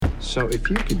So if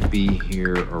you could be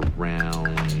here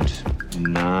around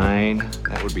 9,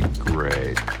 that would be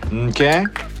great. Okay?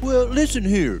 Well, listen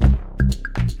here.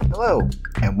 Hello,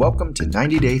 and welcome to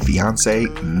 90 Day Fiancé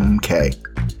MK.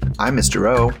 I'm Mr.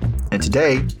 O, and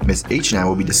today, Miss H and I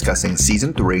will be discussing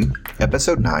Season 3,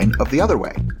 Episode 9 of The Other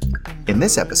Way. In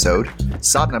this episode,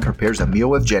 Sadhna prepares a meal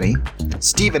with Jenny,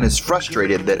 Steven is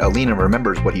frustrated that Alina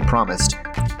remembers what he promised,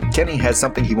 Kenny has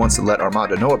something he wants to let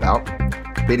Armando know about,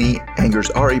 Benny angers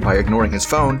Ari by ignoring his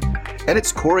phone, and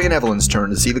it's Corey and Evelyn's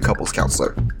turn to see the couples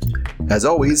counselor. As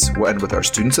always, we'll end with our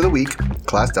Students of the Week,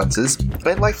 class dances,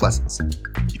 and life lessons.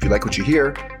 If you like what you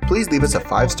hear, please leave us a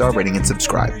 5-star rating and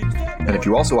subscribe. And if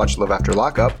you also watch Love After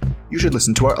Lockup, you should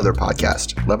listen to our other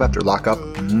podcast, Love After Lockup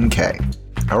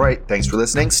MK. All right, thanks for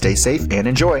listening, stay safe, and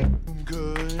enjoy.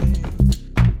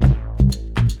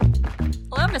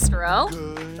 Hello, Mr. O.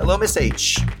 Hello, Miss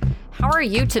H. How are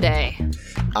you today?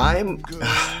 I'm,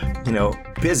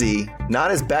 busy.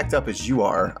 Not as backed up as you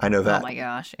are. I know that. Oh my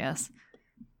gosh, yes.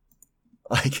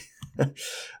 Like,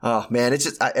 oh man, it's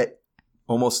just I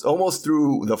almost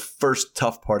through the first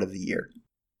tough part of the year.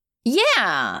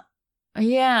 Yeah.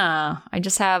 I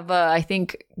just have, I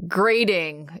think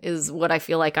grading is what I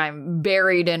feel like I'm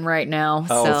buried in right now.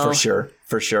 Oh, so,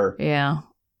 for sure. Yeah.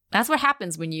 That's what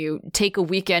happens when you take a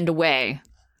weekend away.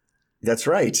 That's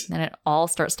right. Then it all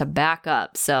starts to back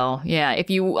up. So, yeah, if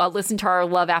you listen to our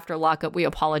Love After Lockup, we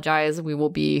apologize. We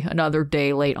will be another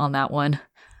day late on that one.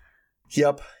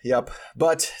 Yep.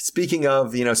 But speaking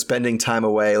of, spending time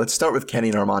away, let's start with Kenny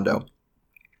and Armando.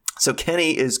 So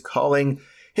Kenny is calling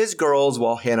his girls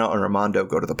while Hannah and Armando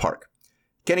go to the park.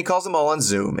 Kenny calls them all on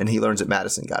Zoom, and he learns that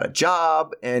Madison got a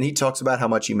job, and he talks about how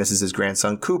much he misses his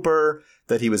grandson Cooper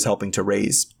that he was helping to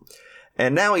raise.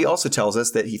 And now he also tells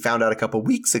us that he found out a couple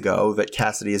weeks ago that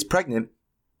Cassidy is pregnant,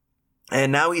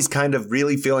 and now he's kind of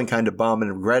really feeling kind of bummed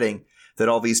and regretting that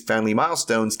all these family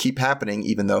milestones keep happening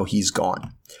even though he's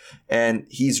gone. And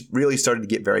he's really started to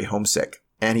get very homesick.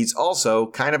 And he's also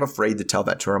kind of afraid to tell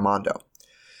that to Armando.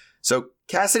 So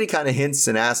Cassidy kind of hints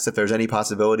and asks if there's any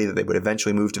possibility that they would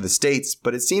eventually move to the States,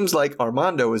 but it seems like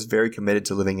Armando is very committed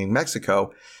to living in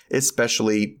Mexico,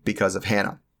 especially because of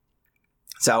Hannah.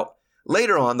 So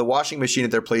later on, the washing machine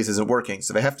at their place isn't working,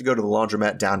 so they have to go to the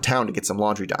laundromat downtown to get some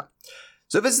laundry done.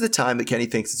 So this is the time that Kenny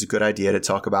thinks it's a good idea to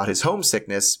talk about his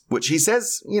homesickness, which he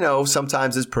says,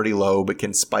 sometimes is pretty low, but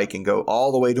can spike and go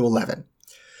all the way to 11.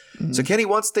 Mm-hmm. So Kenny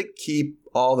wants to keep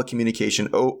all the communication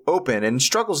open and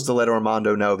struggles to let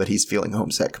Armando know that he's feeling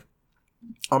homesick.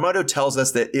 Armando tells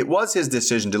us that it was his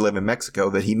decision to live in Mexico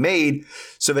that he made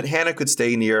so that Hannah could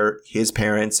stay near his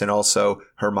parents and also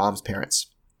her mom's parents.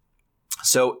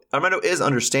 So Armando is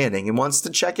understanding and wants to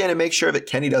check in and make sure that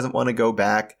Kenny doesn't want to go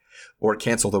back or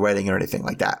cancel the wedding or anything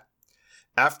like that.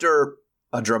 After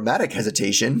a dramatic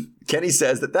hesitation, Kenny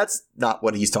says that that's not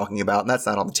what he's talking about and that's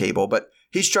not on the table, but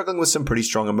he's struggling with some pretty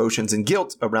strong emotions and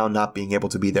guilt around not being able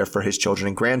to be there for his children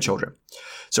and grandchildren.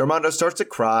 So Armando starts to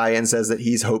cry and says that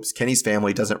he hopes Kenny's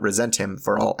family doesn't resent him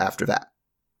for all after that.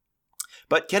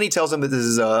 But Kenny tells him that this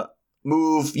is a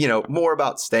move, more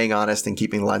about staying honest and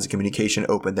keeping the lines of communication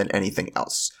open than anything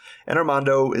else. And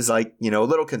Armando is a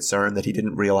little concerned that he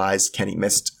didn't realize Kenny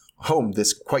missed home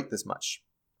quite this much.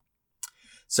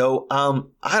 So,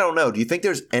 I don't know. Do you think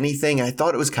there's anything? I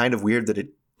thought it was kind of weird that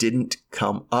it didn't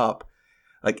come up.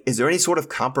 Is there any sort of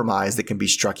compromise that can be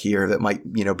struck here that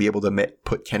might, be able to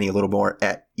put Kenny a little more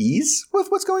at ease with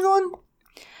what's going on?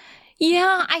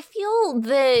 Yeah, I feel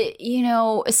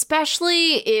that,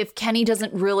 especially if Kenny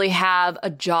doesn't really have a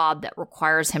job that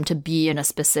requires him to be in a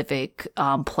specific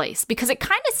place, because it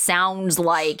kind of sounds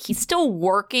like he's still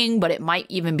working, but it might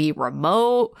even be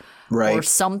remote or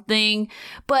something.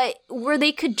 But where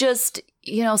they could just,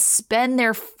 spend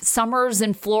their summers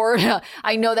in Florida.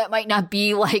 I know that might not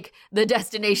be the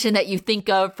destination that you think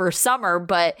of for summer,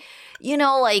 but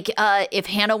if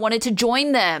Hannah wanted to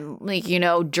join them,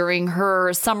 during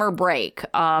her summer break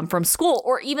from school,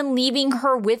 or even leaving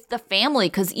her with the family,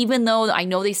 because even though I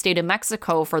know they stayed in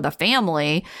Mexico for the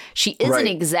family, she isn't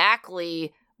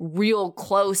exactly real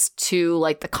close to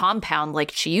the compound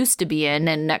like she used to be in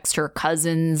and next to her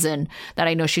cousins and that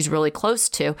I know she's really close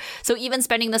to. So even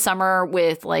spending the summer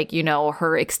with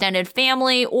her extended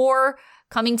family or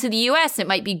coming to the US, it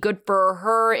might be good for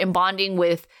her and bonding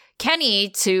with Kenny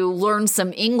to learn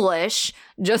some English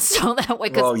just so that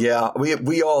way. Well, yeah,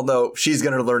 we all know she's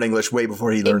going to learn English way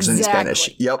before he learns any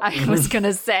Spanish. Yep. I was going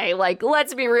to say,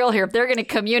 let's be real here. If they're going to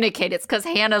communicate, it's because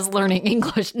Hannah's learning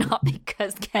English, not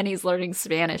because Kenny's learning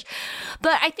Spanish.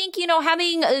 But I think,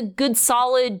 having a good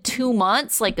solid 2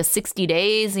 months, a 60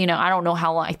 days, I don't know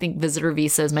how long. I think visitor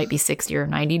visas might be 60 or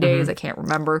 90 days. I can't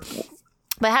remember.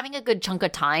 But having a good chunk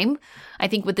of time, I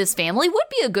think, with this family would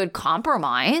be a good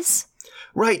compromise.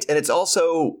 Right. And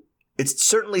it's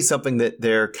certainly something that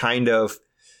they're kind of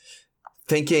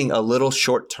thinking a little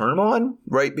short term on,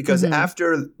 right? Because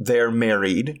after they're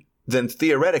married, then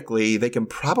theoretically they can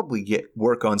probably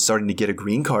work on starting to get a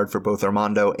green card for both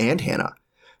Armando and Hannah,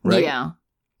 right?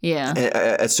 Yeah.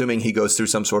 Assuming he goes through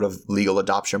some sort of legal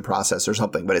adoption process or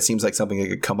something. But it seems like something that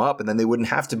could come up and then they wouldn't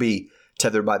have to be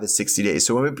tethered by the 60 days.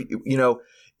 So,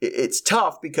 it's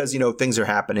tough because, things are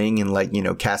happening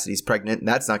and Cassidy's pregnant and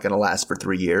that's not going to last for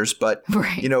 3 years. But,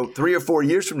 3 or 4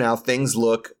 years from now, things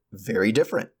look very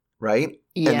different, right?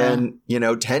 Yeah. And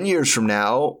then, 10 years from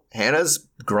now, Hannah's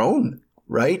grown,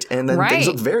 right? And then things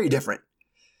look very different.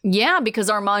 Yeah, because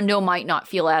Armando might not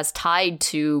feel as tied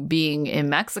to being in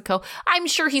Mexico. I'm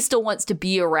sure he still wants to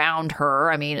be around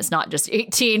her. I mean, it's not just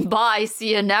 18, bye,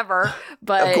 see you never.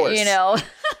 But, of course.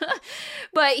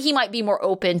 But he might be more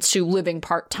open to living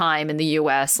part-time in the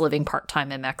U.S., living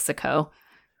part-time in Mexico.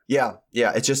 Yeah.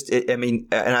 It's just, and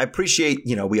I appreciate,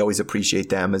 we always appreciate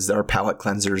them as our palate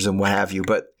cleansers and what have you.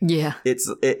 But yeah,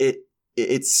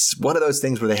 it's one of those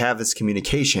things where they have this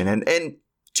communication. And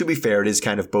to be fair, it is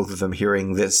kind of both of them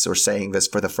hearing this or saying this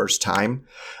for the first time.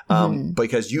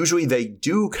 Because usually they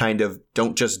do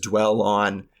don't just dwell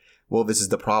on, well, this is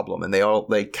the problem. And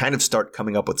they kind of start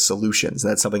coming up with solutions.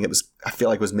 And that's something that I feel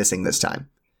like was missing this time.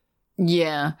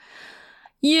 Yeah.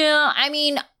 I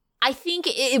mean, I think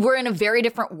we're in a very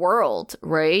different world,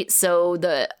 right? So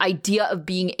the idea of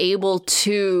being able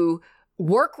to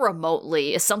work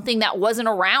remotely is something that wasn't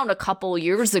around a couple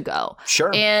years ago. Sure.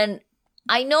 And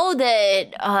I know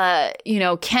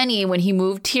that, Kenny, when he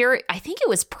moved here, I think it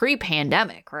was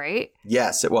pre-pandemic, right?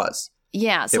 Yes, it was.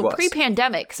 Yeah, so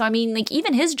pre-pandemic. So, I mean,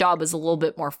 even his job is a little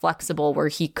bit more flexible where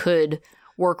he could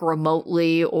work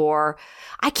remotely or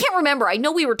I can't remember. I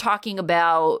know we were talking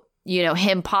about,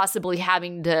 him possibly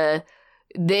having to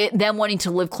them wanting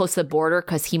to live close to the border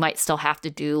because he might still have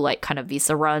to do kind of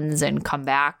visa runs and come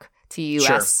back to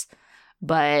U.S. Sure.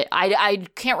 But I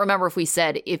can't remember if we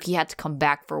said if he had to come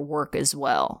back for work as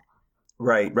well.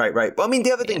 Right. But I mean,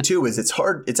 the other thing too is it's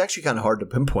hard. It's actually kind of hard to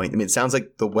pinpoint. I mean, it sounds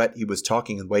like the way he was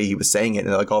talking and the way he was saying it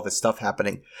and all this stuff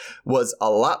happening was a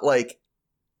lot like,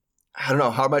 I don't know,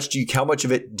 how much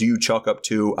of it do you chalk up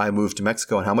to I moved to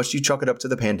Mexico and how much do you chalk it up to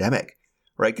the pandemic?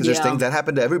 Right? Because there's things that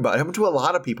happened to everybody. It happened to a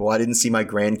lot of people. I didn't see my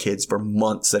grandkids for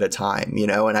months at a time,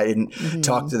 and I didn't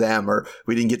talk to them or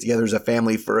we didn't get together as a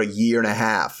family for a year and a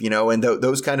half, and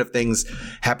those kind of things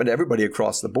happen to everybody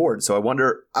across the board. So I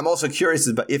wonder, I'm also curious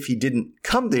about if he didn't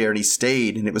come there and he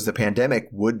stayed and it was the pandemic,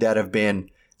 would that have been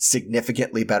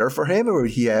significantly better for him or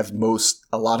would he have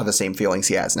a lot of the same feelings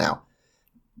he has now?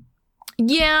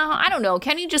 Yeah, I don't know.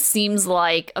 Kenny just seems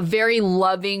like a very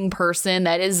loving person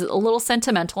that is a little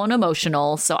sentimental and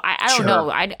emotional. So I don't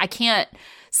know. I can't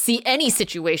see any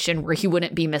situation where he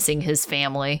wouldn't be missing his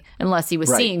family unless he was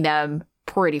seeing them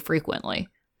pretty frequently.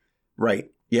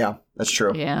 Right. Yeah, that's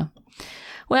true. Yeah.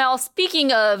 Well,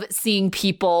 speaking of seeing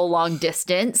people long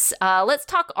distance, let's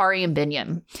talk Ari and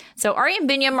Binyam. So Ari and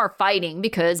Binyam are fighting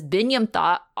because Binyam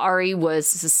thought Ari was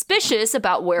suspicious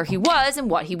about where he was and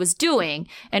what he was doing,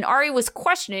 and Ari was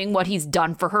questioning what he's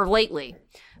done for her lately.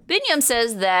 Binyam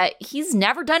says that he's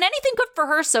never done anything good for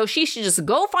her, so she should just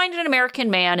go find an American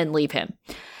man and leave him.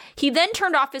 He then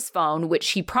turned off his phone, which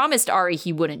he promised Ari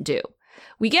he wouldn't do.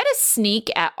 We get a sneak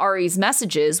at Ari's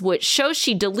messages, which shows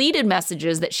she deleted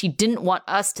messages that she didn't want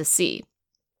us to see.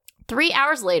 3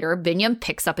 hours later, Binyam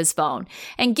picks up his phone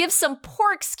and gives some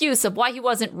poor excuse of why he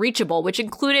wasn't reachable, which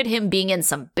included him being in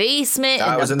some basement.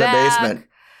 I was in the basement.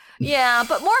 Yeah,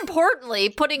 but more importantly,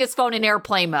 putting his phone in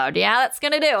airplane mode. Yeah, that's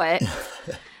going to do it.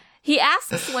 He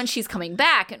asks when she's coming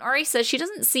back, and Ari says she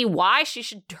doesn't see why she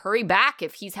should hurry back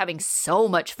if he's having so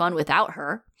much fun without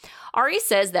her. Ari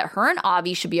says that her and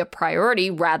Avi should be a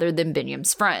priority rather than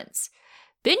Binyam's friends.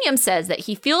 Binyam says that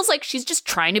he feels like she's just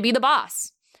trying to be the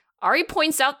boss. Ari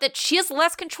points out that she has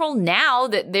less control now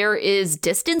that there is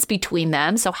distance between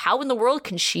them, so how in the world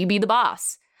can she be the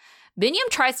boss? Binyam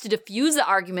tries to defuse the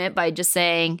argument by just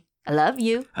saying, I love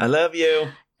you. I love you.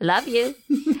 Love you.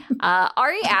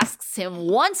 Ari asks him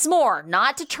once more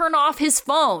not to turn off his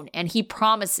phone, and he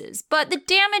promises. But the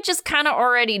damage is kind of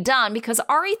already done because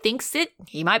Ari thinks that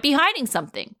he might be hiding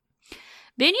something.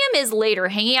 Binyam is later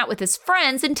hanging out with his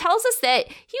friends and tells us that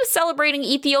he was celebrating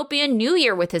Ethiopian New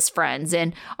Year with his friends,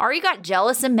 and Ari got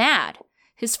jealous and mad.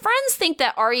 His friends think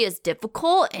that Ari is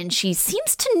difficult, and she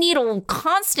seems to need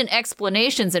constant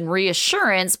explanations and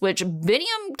reassurance, which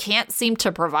Binyam can't seem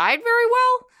to provide very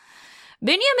well.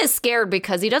 Binyam is scared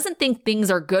because he doesn't think things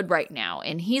are good right now,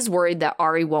 and he's worried that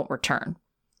Ari won't return.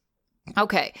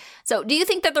 Okay. So do you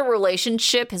think that the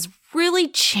relationship has really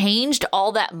changed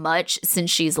all that much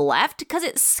since she's left? Because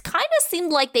it's kind of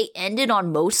seemed like they ended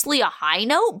on mostly a high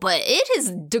note, but it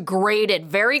has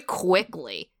degraded very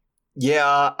quickly.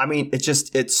 Yeah, I mean,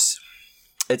 it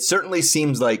certainly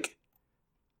seems like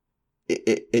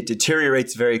it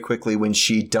deteriorates very quickly when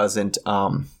she doesn't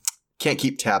can't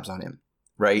keep tabs on him,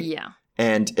 right? Yeah.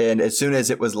 And as soon as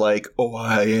it was like, oh,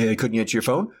 I couldn't answer your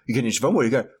phone. You couldn't answer your phone. Where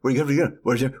you got?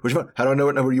 Where's your phone? How do I know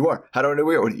where you are? How do I know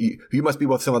where you must be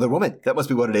with some other woman? That must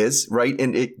be what it is, right?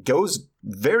 And it goes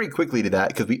very quickly to that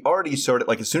because we already started.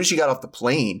 Like as soon as she got off the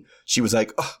plane, she was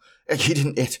like, oh, he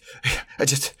didn't. I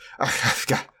just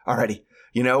got already,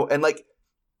 and like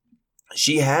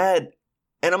she had.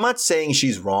 And I'm not saying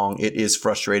she's wrong. It is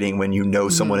frustrating when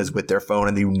someone is with their phone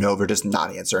and they're just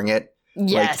not answering it.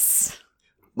 Yes.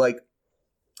 Like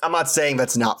I'm not saying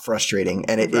that's not frustrating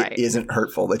and it isn't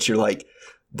hurtful that you're like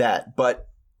that. But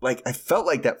like I felt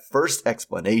like that first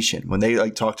explanation when they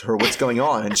like talked to her, what's going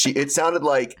on? And it sounded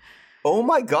like, oh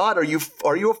my God, are you a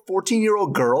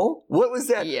 14-year-old girl? What was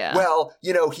that? Yeah. Well,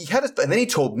 he had and then he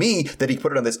told me that he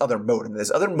put it on this other mode and this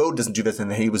other mode doesn't do this.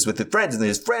 And then he was with his friends and then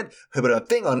his friend put a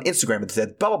thing on Instagram and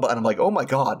said blah, blah, blah. And I'm like, oh my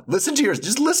God,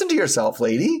 just listen to yourself,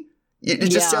 lady. It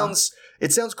just sounds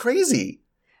crazy.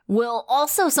 Well,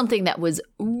 also something that was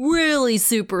really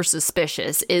super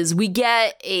suspicious is we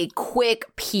get a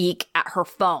quick peek at her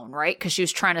phone, right? Because she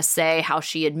was trying to say how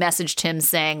she had messaged him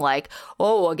saying like,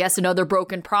 oh, I guess another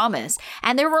broken promise.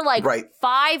 And there were like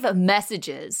 5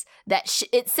 messages that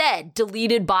it said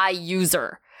deleted by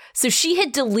user. So she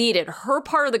had deleted her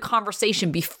part of the conversation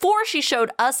before she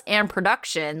showed us and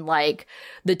production, like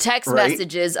the text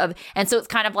messages and so it's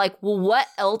kind of like, well, what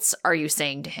else are you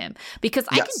saying to him? Because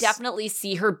I can definitely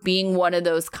see her being one of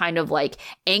those kind of like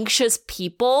anxious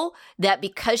people that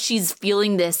because she's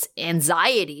feeling this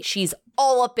anxiety, she's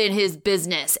all up in his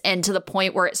business and to the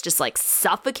point where it's just like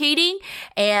suffocating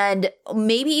and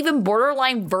maybe even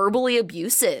borderline verbally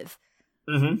abusive.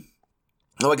 Mm-hmm.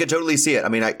 Oh, I could totally see it. I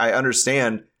mean, I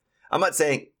understand. I'm not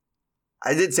saying –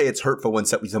 I did say it's hurtful when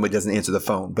somebody doesn't answer the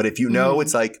phone. But if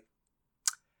it's like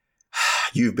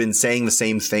you've been saying the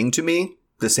same thing to me,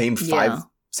 the same 5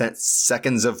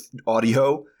 seconds of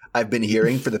audio I've been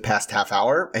hearing for the past half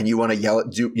hour, and you want to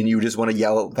you just want to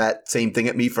yell that same thing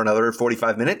at me for another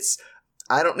 45 minutes,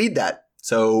 I don't need that.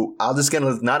 So I'm just going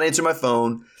to not answer my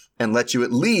phone and let you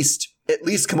at least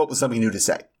come up with something new to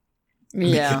say.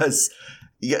 Yeah. Because –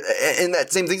 yeah, and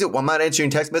that same thing, well, I'm not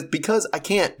answering text messages because I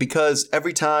can't. Because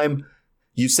every time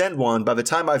you send one, by the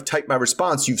time I've typed my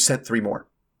response, you've sent 3 more,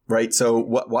 right? So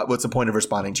what's the point of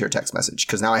responding to your text message?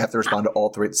 Because now I have to respond to all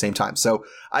 3 at the same time. So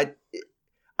I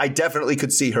definitely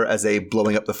could see her as a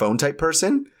blowing up the phone type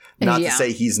person. Not to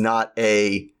say he's not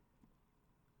a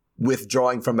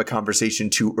withdrawing from a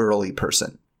conversation too early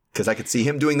person, because I could see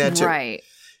him doing that too. Right.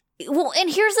 Well, and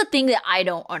here's the thing that I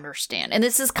don't understand. And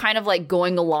this is kind of like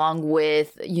going along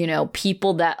with,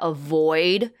 people that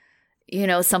avoid,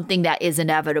 something that is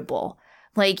inevitable.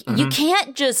 Like, you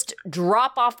can't just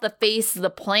drop off the face of the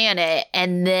planet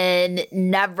and then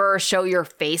never show your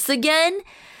face again.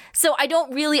 So I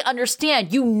don't really understand.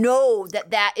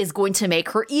 That is going to make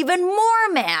her even more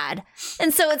mad.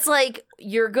 And so it's like,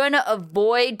 you're going to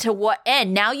avoid to what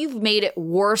end? Now you've made it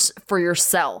worse for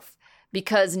yourself.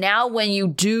 Because now when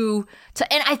you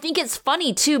and I think it's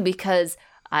funny too, because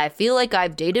I feel like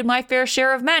I've dated my fair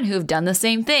share of men who have done the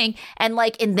same thing. And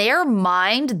like in their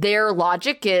mind, their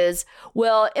logic is,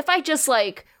 well, if I just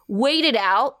like wait it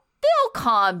out, they'll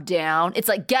calm down. It's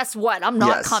like, guess what? I'm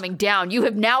not calming down. You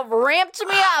have now ramped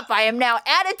me up. I am now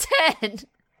at a 10.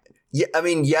 Yeah, I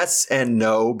mean, yes and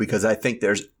no, because I think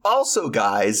there's also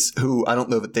guys who, I don't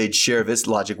know that they'd share this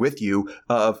logic with you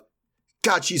of,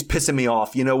 God, she's pissing me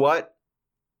off. You know what?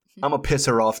 I'm going to piss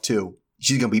her off too.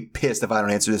 She's going to be pissed if I don't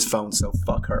answer this phone, so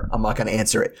fuck her. I'm not going to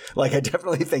answer it. Like, I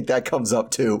definitely think that comes up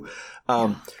too.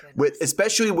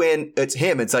 Especially when it's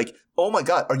him. It's like, oh my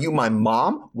God, are you my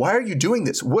mom? Why are you doing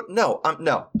this? What? No.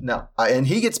 And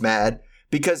he gets mad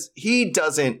because he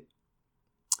doesn't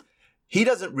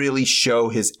really show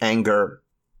his anger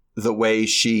the way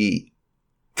she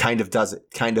kind of does it,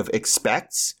 kind of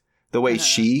expects, the way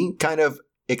she kind of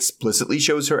explicitly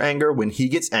shows her anger. When he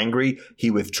gets angry,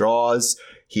 he withdraws,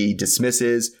 he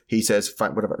dismisses, he says,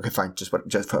 fine, whatever, okay, fine, just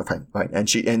fine. And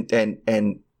she,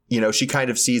 and she kind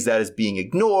of sees that as being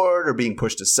ignored or being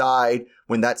pushed aside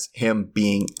when that's him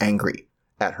being angry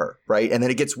at her, right? And then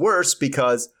it gets worse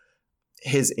because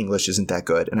his English isn't that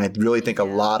good. And I really think a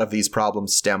lot of these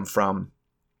problems stem from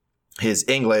his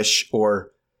English,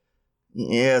 or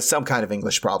yeah, some kind of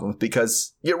English problem,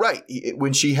 because you're right.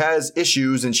 When she has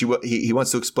issues and he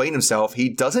wants to explain himself, he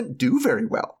doesn't do very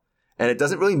well. And it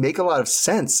doesn't really make a lot of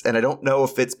sense. And I don't know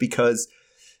if it's because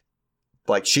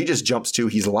like she just jumps to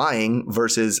he's lying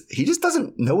versus he just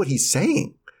doesn't know what he's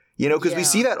saying. You know, because we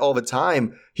see that all the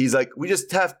time. He's like, we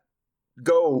just have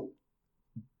go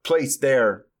place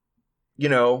there,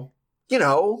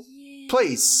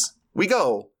 place we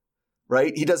go.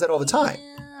 Right. He does that all the time.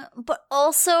 Yeah, but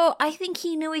also, I think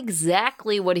he knew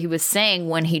exactly what he was saying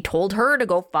when he told her to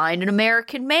go find an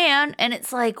American man. And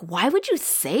it's like, why would you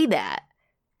say that?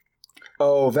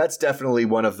 Oh, that's definitely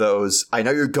one of those. I know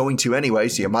you're going to anyway,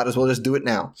 so you might as well just do it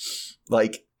now.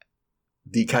 Like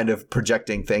the kind of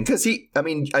projecting thing. Because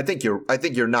I think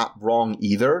you're not wrong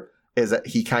either, is that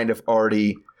he kind of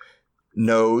already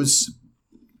knows.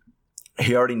 He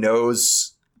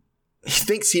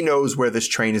thinks he knows where this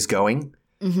train is going.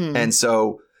 Mm-hmm. And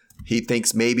so he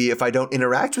thinks maybe if I don't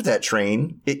interact with that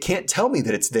train, it can't tell me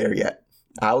that it's there yet.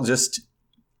 I'll just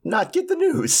not get the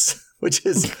news. Which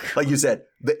is, like you said,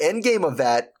 the end game of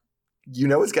that,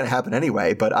 it's going to happen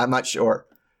anyway, but I'm not sure.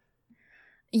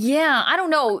 Yeah, I don't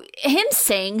know. Him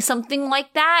saying something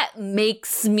like that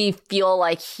makes me feel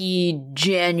like he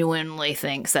genuinely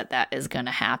thinks that is going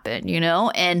to happen,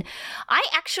 And I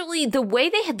actually, the way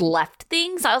they had left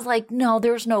things, I was like, no,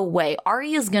 there's no way.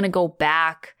 Arya's going to go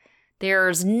back.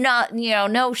 There's not,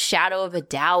 no shadow of a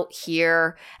doubt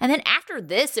here. And then after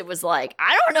this, it was like,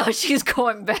 I don't know if she's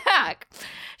going back.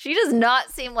 She does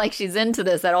not seem like she's into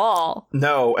this at all.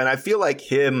 No, and I feel like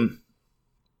I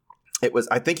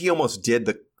think he almost did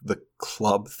the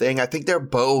club thing. I think they're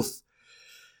both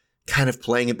kind of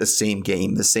playing at the same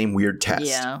game, the same weird test.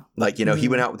 Yeah. Like, he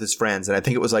went out with his friends, and I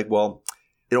think it was like, well,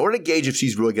 in order to gauge if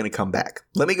she's really going to come back,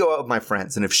 let me go out with my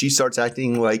friends. And if she starts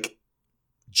acting like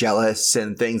jealous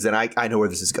and things, then I know where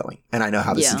this is going, and I know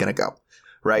how this is going to go.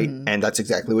 Right. Mm-hmm. And that's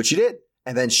exactly what she did.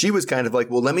 And then she was kind of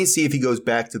like, well, let me see if he goes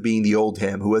back to being the old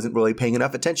him who wasn't really paying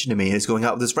enough attention to me and is going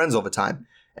out with his friends all the time.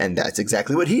 And that's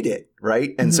exactly what he did.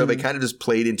 Right. And so they kind of just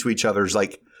played into each other's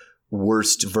like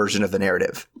worst version of the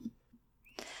narrative.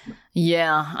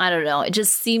 Yeah, I don't know. It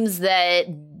just seems that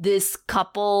this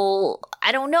couple,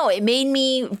 I don't know. It made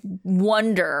me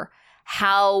wonder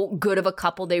how good of a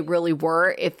couple they really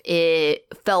were if it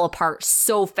fell apart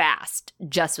so fast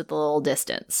just with a little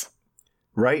distance.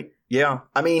 Right. Yeah.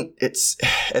 I mean, it's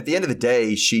at the end of the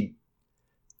day, she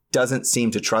doesn't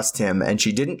seem to trust him, and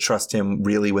she didn't trust him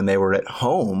really when they were at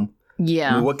home.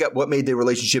 Yeah. I mean, what made their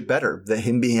relationship better? That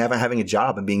him having a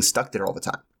job and being stuck there all the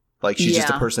time. Like she's just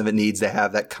a person that needs to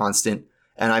have that constant,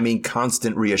 and I mean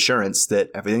constant reassurance that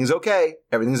everything's okay.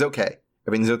 Everything's okay.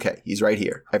 Everything's okay. He's right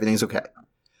here. Everything's okay.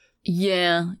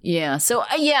 Yeah. Yeah. So,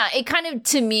 it kind of,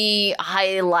 to me,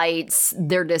 highlights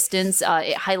their distance.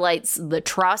 It highlights the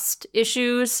trust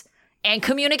issues and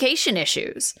communication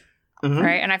issues. Mm-hmm.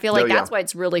 Right. And I feel like that's why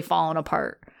it's really fallen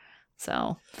apart.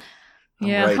 So,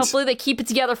 hopefully they keep it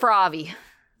together for Avi.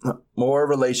 More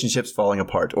relationships falling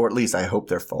apart, or at least I hope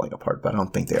they're falling apart, but I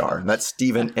don't think they are. And that's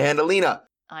Steven and Alina.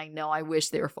 I know. I wish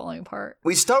they were falling apart.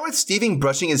 We start with Steven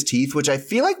brushing his teeth, which I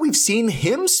feel like we've seen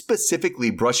him specifically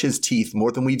brush his teeth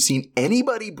more than we've seen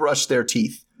anybody brush their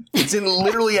teeth. It's in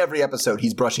literally every episode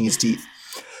he's brushing his teeth.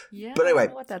 Yeah, but anyway, I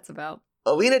don't know what that's about.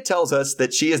 Alina tells us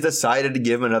that she has decided to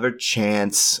give him another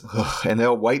chance, and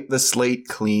they'll wipe the slate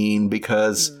clean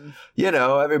because,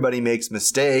 everybody makes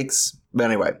mistakes. But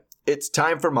anyway, it's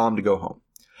time for Mom to go home.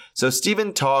 So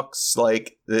Steven talks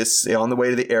like this on the way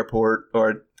to the airport,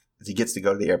 or he gets to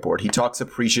go to the airport. He talks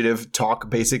appreciative talk,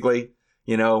 basically.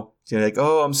 Like,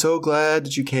 oh, I'm so glad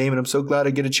that you came, and I'm so glad I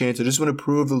get a chance. I just want to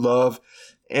prove the love.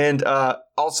 And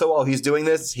also, while he's doing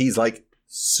this, he's like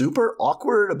super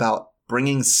awkward about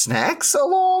bringing snacks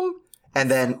along and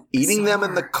then eating them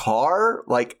in the car,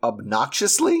 like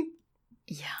obnoxiously.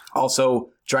 Yeah. Also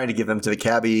trying to give them to the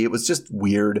cabbie. It was just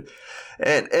weird.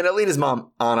 And Alina's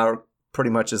mom, Anna, pretty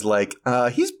much is like,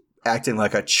 he's acting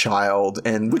like a child,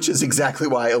 and which is exactly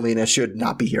why Alina should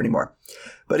not be here anymore.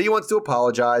 But he wants to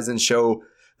apologize and show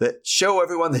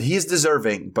everyone that he's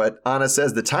deserving. But Anna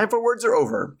says the time for words are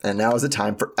over, and now is the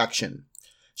time for action.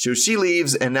 So she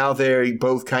leaves, and now they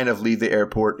both kind of leave the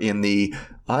airport in the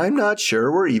I'm not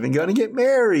sure we're even going to get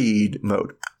married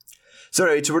mode. So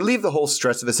anyway, to relieve the whole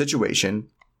stress of the situation,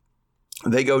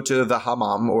 they go to the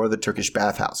hammam, or the Turkish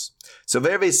bathhouse. So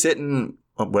there they sit in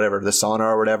whatever, the sauna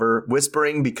or whatever,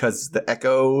 whispering because the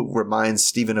echo reminds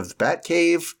Steven of the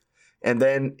Batcave. And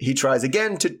then he tries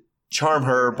again to charm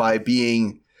her by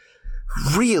being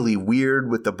really weird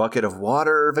with the bucket of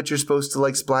water that you're supposed to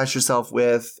like splash yourself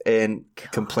with and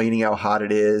complaining how hot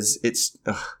it is. It's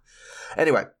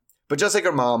anyway, but just like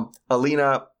her mom,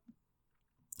 Alina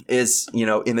is,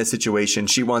 in this situation,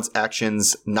 she wants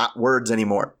actions, not words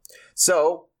anymore.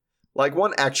 So, like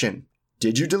one action,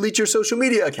 did you delete your social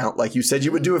media account like you said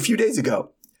you would do a few days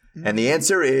ago? And the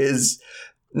answer is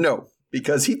no,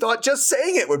 because he thought just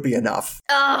saying it would be enough.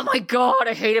 Oh my God,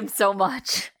 I hate him so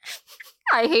much.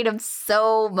 I hate him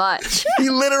so much. He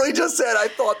literally just said, I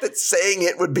thought that saying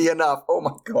it would be enough. Oh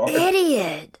my God.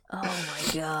 Idiot. Oh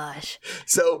my gosh.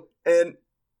 So,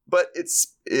 but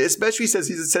it's, especially since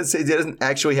he doesn't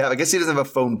actually have, I guess he doesn't have a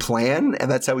phone plan,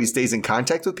 and that's how he stays in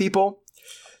contact with people.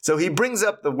 So he brings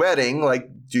up the wedding, like,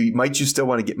 might you still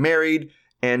want to get married?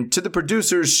 And to the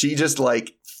producers, she just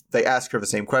they ask her the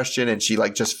same question, and she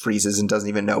just freezes and doesn't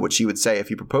even know what she would say if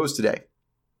he proposed today.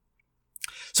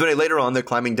 So anyway, later on, they're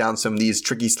climbing down some of these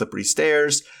tricky, slippery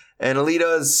stairs, and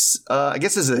Alina's, I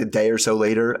guess it's a day or so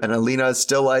later, and Alina's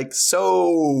still like,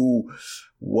 so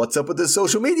what's up with this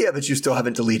social media that you still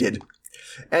haven't deleted?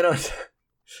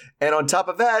 And on top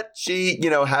of that, she,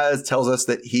 tells us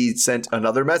that he sent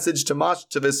another message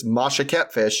to this Masha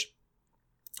catfish.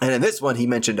 And in this one, he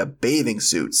mentioned a bathing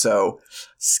suit. So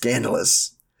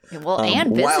scandalous. Well,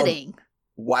 and visiting.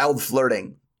 Wild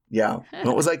flirting. Yeah.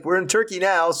 Well, it was like, we're in Turkey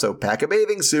now, so pack a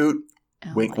bathing suit.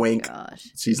 Oh wink, wink. Gosh.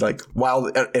 She's like,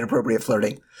 wild, inappropriate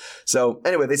flirting. So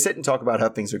anyway, they sit and talk about how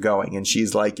things are going. And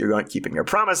she's like, you're keeping your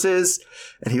promises.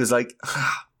 And he was like,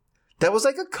 that was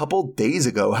like a couple days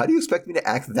ago. How do you expect me to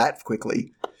act that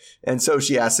quickly? And so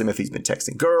she asks him if he's been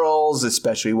texting girls,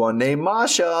 especially one named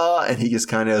Masha. And he just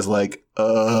kind of is like,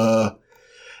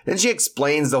 And she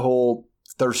explains the whole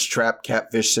thirst trap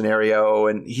catfish scenario.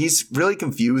 And he's really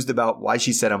confused about why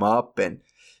she set him up. And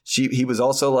he was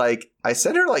also like, I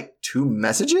sent her 2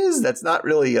 messages. That's not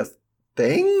really a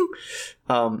thing.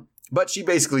 But she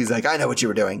basically is like, I know what you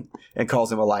were doing, and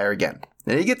calls him a liar again.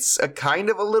 And he gets a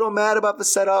little mad about the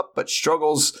setup, but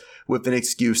struggles with an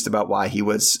excuse about why he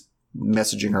was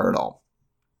messaging her at all.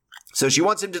 So she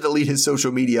wants him to delete his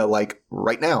social media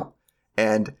right now.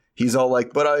 And he's all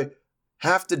like, but I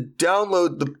have to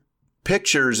download the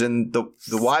pictures and the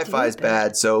Wi-Fi is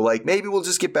bad. So maybe we'll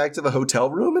just get back to the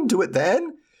hotel room and do it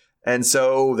then. And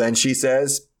so then she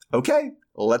says, okay,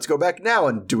 let's go back now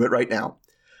and do it right now.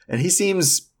 And he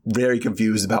seems very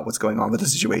confused about what's going on with the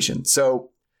situation.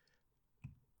 So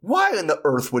why on the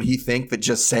earth would he think that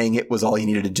just saying it was all he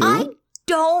needed to do? I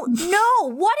don't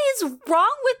know. What is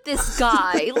wrong with this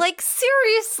guy?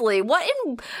 Seriously,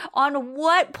 on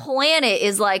what planet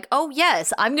is oh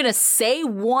yes, I'm going to say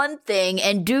one thing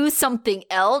and do something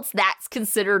else that's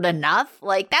considered enough?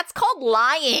 That's called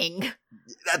lying.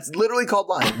 That's literally called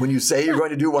lying. When you say you're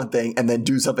going to do one thing and then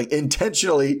do something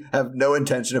intentionally, have no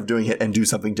intention of doing it and do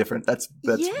something different. That's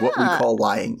what we call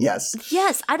lying. Yes.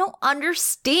 Yes. I don't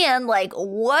understand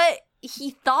what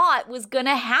he thought was going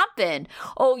to happen.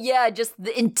 Oh yeah, just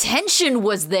the intention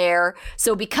was there.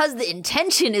 So because the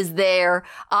intention is there,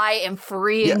 I am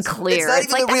free and clear. It's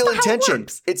not even the real intention.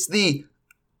 It's the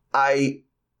I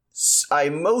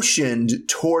motioned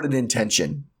toward an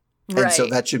intention. And so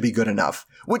that should be good enough,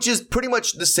 which is pretty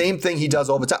much the same thing he does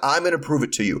all the time. I'm going to prove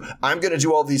it to you. I'm going to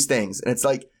do all these things. And it's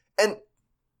and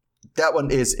that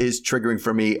one is triggering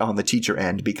for me on the teacher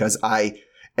end, because I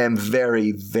am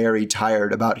very, very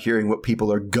tired about hearing what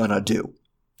people are going to do.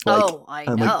 I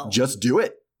know. Just do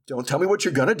it. Don't tell me what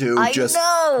you're going to do. Just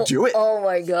do it. Oh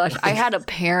my gosh. I had a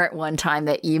parent one time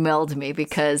that emailed me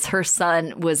because her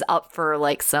son was up for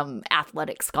some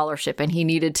athletic scholarship and he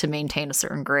needed to maintain a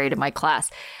certain grade in my class.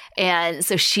 And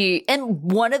so and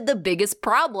one of the biggest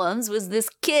problems was this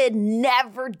kid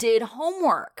never did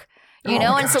homework.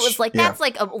 And so it was that's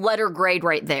a letter grade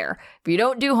right there. If you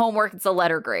don't do homework, it's a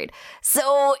letter grade.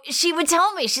 So she would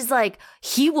tell me, she's like,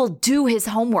 he will do his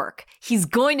homework. He's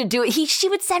going to do it. She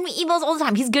would send me emails all the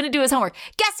time. He's going to do his homework.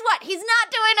 Guess what? He's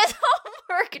not doing his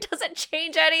homework. It doesn't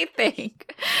change anything.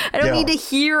 I don't need to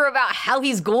hear about how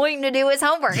he's going to do his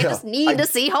homework. I just need to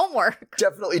see homework.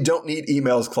 Definitely don't need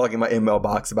emails clogging my email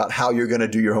box about how you're going to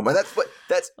do your homework.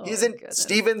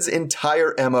 Steven's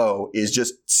entire MO is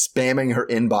just spamming her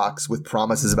inbox with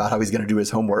promises about how he's going to do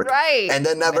his homework. Right. And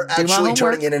then never actually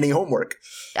turning in any homework.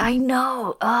 I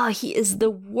know. He is the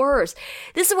worst.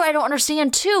 This is what I don't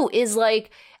understand too, is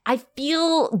I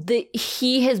feel that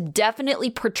he has definitely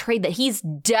portrayed that he's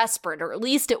desperate, or at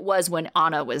least it was when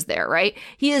Anna was there, right?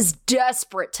 He is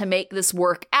desperate to make this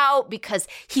work out because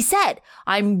he said,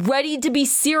 I'm ready to be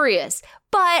serious.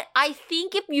 But I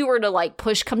think if you were to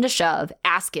push come to shove,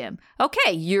 ask him,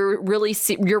 okay, you're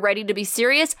ready to be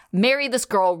serious? Marry this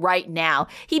girl right now.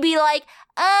 He'd be like,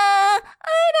 I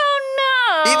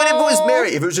don't know. Even if it was marry,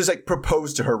 if it was just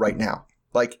propose to her right now.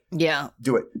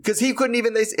 Do it. Because he couldn't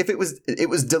even, if it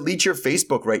was delete your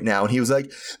Facebook right now. And he was like,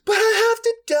 but I have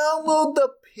to download the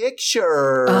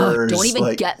pictures. Oh, don't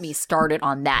even get me started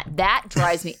on that. That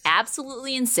drives me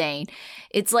absolutely insane.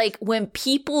 It's like when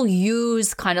people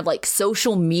use kind of like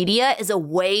social media as a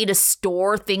way to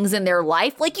store things in their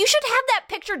life. Like, you should have that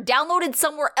picture downloaded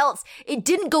somewhere else. It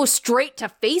didn't go straight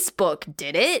to Facebook,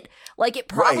 did it? Like, it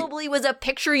probably was a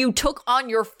picture you took on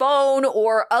your phone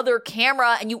or other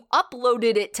camera and you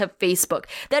uploaded it to Facebook.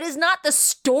 That is not the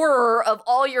storer of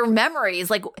all your memories.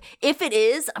 Like, if it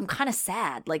is, I'm kind of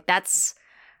sad. Like, that's,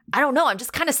 I don't know. I'm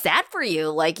just kind of sad for you.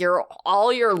 Like,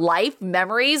 all your life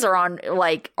memories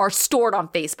are stored on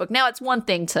Facebook. Now, it's one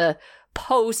thing to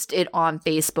post it on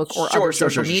Facebook or other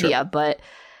social media, but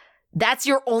that's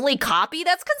your only copy?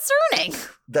 That's concerning.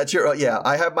 That's your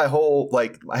I have my whole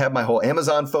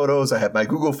Amazon photos, I have my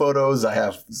Google photos, I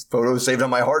have photos saved on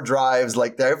my hard drives.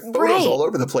 Like, there are photos all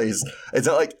over the place. It's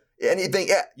not like anything.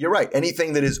 Yeah, you're right.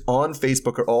 Anything that is on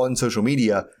Facebook or all in social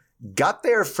media got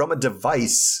there from a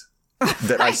device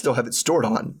that I still have it stored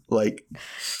on. Like,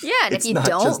 yeah, and if you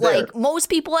don't, like, most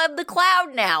people have the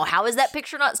cloud now. How is that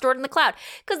picture not stored in the cloud?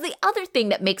 Because the other thing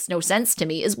that makes no sense to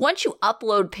me is once you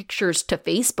upload pictures to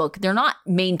Facebook, they're not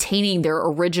maintaining their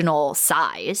original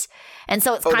size. And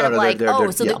so it's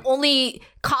the only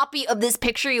copy of this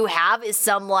picture you have is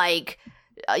some, like,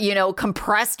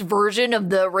 compressed version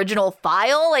of the original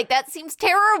file. Like, that seems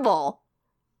terrible.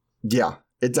 Yeah,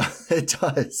 it does.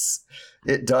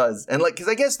 It does. And like, because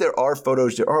I guess there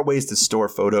are ways to store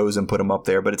photos and put them up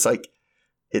there, but it's like,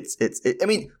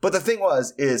 but the thing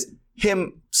is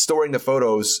him storing the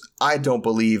photos, I don't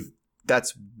believe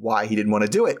that's why he didn't want to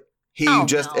do it. He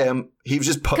was just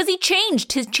because he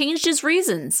changed his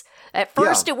reasons. At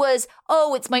first it was,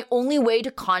 it's my only way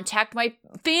to contact my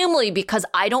family because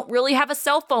I don't really have a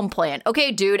cell phone plan.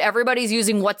 Okay, dude, everybody's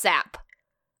using WhatsApp.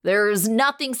 There's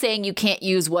nothing saying you can't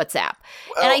use WhatsApp.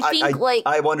 Well, and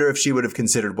I wonder if she would have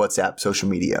considered WhatsApp social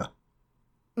media.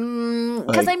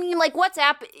 Because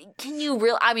WhatsApp,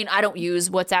 I don't use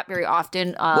WhatsApp very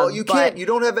often. Well, you can't. You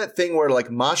don't have that thing where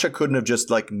like Masha couldn't have just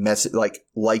like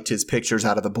liked his pictures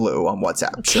out of the blue on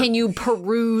WhatsApp. Sure. Can you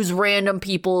peruse random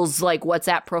people's like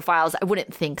WhatsApp profiles? I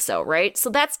wouldn't think so, right? So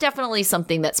that's definitely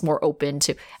something that's more open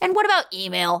to. And what about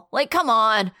email? Like, come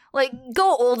on, like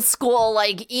go old school,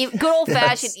 like good old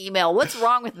fashioned email. What's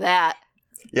wrong with that?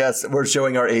 Yes, we're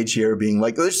showing our age here, being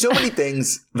like, there's so many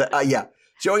things that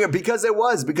showing it because there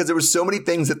were so many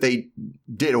things that they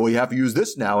did. Well, you have to use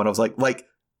this now. And I was like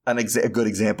a good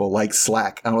example, like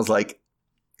Slack. And I was like,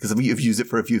 because we've used it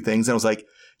for a few things. And I was like,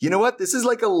 you know what? This is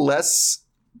like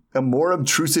a more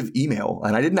intrusive email.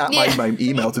 And I did not like my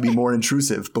email to be more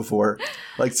intrusive before.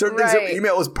 Like certain things,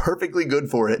 email is perfectly good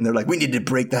for it. And they're like, we need to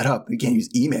break that up. We can't use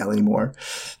email anymore.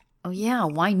 Oh, yeah,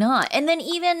 why not? And then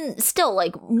even still,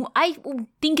 like, I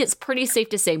think it's pretty safe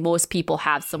to say most people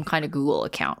have some kind of Google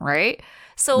account, right?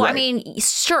 So, I mean,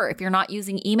 sure, if you're not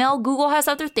using email, Google has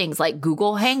other things like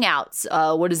Google Hangouts.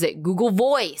 Google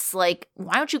Voice. Like,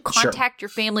 why don't you contact your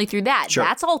family through that? Sure.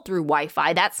 That's all through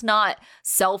Wi-Fi. That's not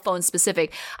cell phone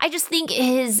specific. I just think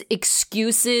his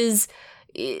excuses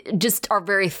just are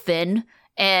very thin.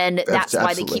 And that's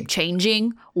why they keep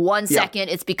changing. One second,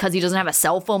 it's because he doesn't have a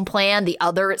cell phone plan. The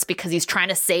other, it's because he's trying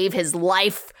to save his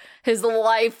life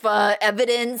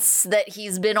evidence that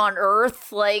he's been on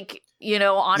Earth, like,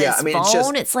 on his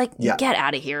phone. It's like, get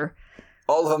out of here.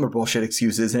 All of them are bullshit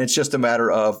excuses. And it's just a matter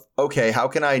of, okay, how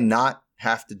can I not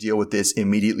have to deal with this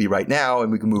immediately right now?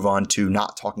 And we can move on to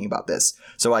not talking about this.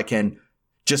 So I can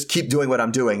just keep doing what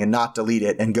I'm doing and not delete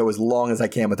it and go as long as I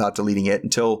can without deleting it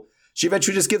until she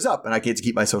eventually just gives up and I get to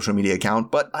keep my social media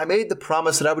account. But I made the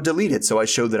promise that I would delete it, so I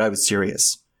showed that I was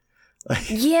serious.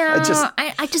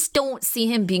 I just don't see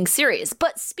him being serious.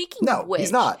 But speaking of which,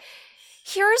 he's not.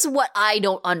 Here's what I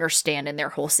don't understand in their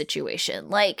whole situation.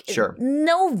 Like,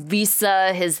 no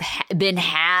visa has been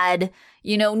had.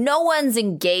 No one's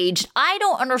engaged. I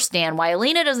don't understand why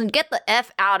Alina doesn't get the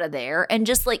F out of there and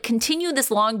just like continue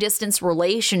this long distance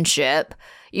relationship,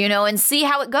 and see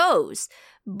how it goes.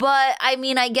 But I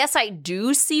mean, I guess I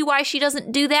do see why she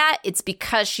doesn't do that. It's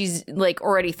because she's like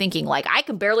already thinking like, I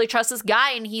can barely trust this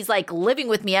guy and he's like living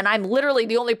with me and I'm literally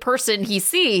the only person he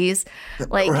sees.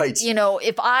 Like,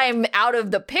 if I'm out of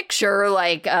the picture,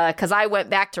 like, because I went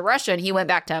back to Russia and he went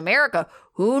back to America,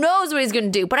 who knows what he's going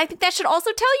to do? But I think that should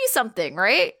also tell you something,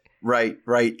 right? Right.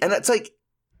 And it's like,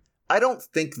 I don't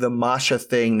think the Masha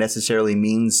thing necessarily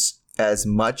means as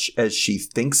much as she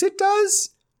thinks it does.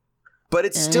 But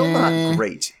it's still not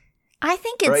great. I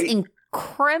think it's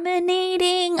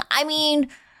incriminating. I mean,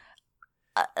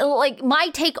 like my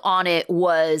take on it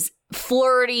was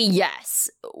flirty, yes.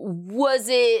 Was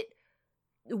it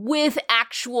with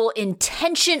actual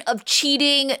intention of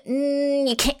cheating?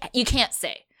 You can't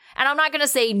say. And I'm not going to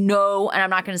say no and I'm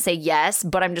not going to say yes,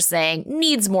 but I'm just saying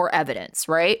needs more evidence,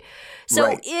 right?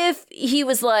 So if he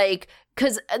was like,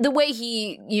 because the way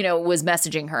he, was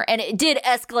messaging her, and it did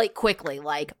escalate quickly,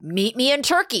 like, meet me in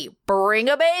Turkey, bring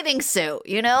a bathing suit,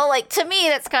 like, to me,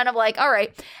 that's kind of like, all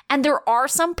right. And there are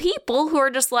some people who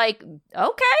are just like,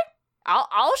 okay,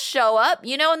 I'll show up,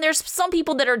 and there's some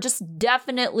people that are just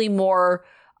definitely more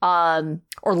or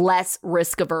less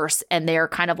risk averse, and they're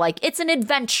kind of like, it's an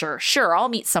adventure. Sure, I'll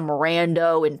meet some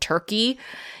rando in Turkey,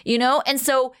 and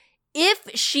so if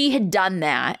she had done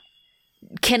that,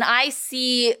 can I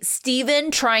see Steven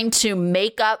trying to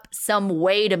make up some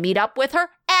way to meet up with her?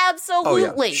 Absolutely.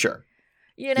 Oh, yeah, sure.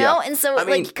 And so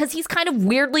because he's kind of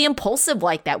weirdly impulsive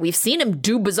like that. We've seen him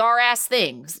do bizarre ass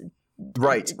things.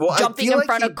 Right. Well, jumping in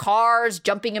front of cars,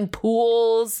 jumping in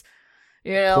pools,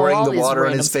 pouring the water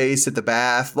on his face at the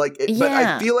bath. But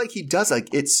I feel like he does, like,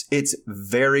 it's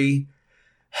very,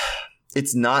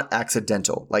 it's not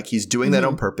accidental. Like, he's doing that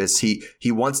on purpose.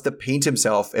 He wants to paint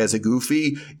himself as a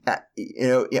goofy,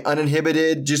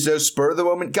 uninhibited, just a spur of the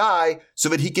moment guy so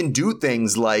that he can do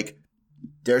things like,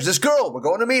 there's this girl, we're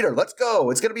going to meet her, let's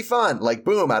go, it's going to be fun. Like,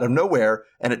 boom, out of nowhere.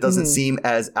 And it doesn't seem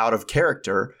as out of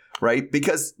character, right?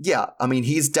 Because,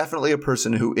 he's definitely a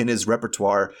person who in his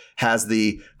repertoire has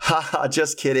the, haha,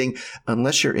 just kidding,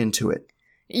 unless you're into it.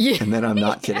 Yeah. And then I'm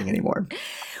not kidding anymore.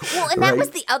 Well, and that was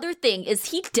the other thing,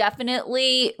 is he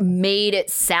definitely made it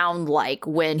sound like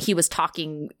when he was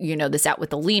talking, this out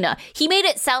with Alina, he made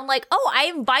it sound like, oh, I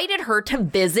invited her to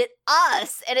visit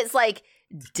us. And it's like,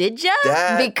 did ya?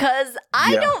 Because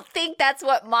I don't think that's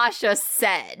what Masha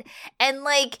said. And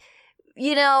like,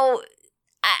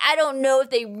 I don't know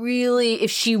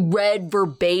if she read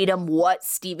verbatim what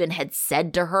Steven had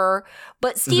said to her,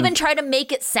 but Steven tried to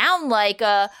make it sound like,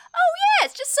 oh yeah,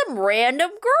 it's just some random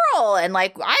girl. And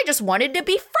like, I just wanted to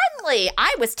be friendly.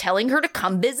 I was telling her to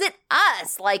come visit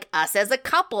us, like us as a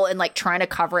couple, and like trying to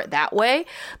cover it that way.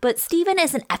 But Steven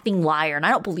is an effing liar, and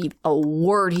I don't believe a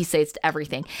word he says to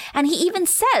everything. And he even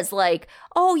says like,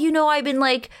 oh, I've been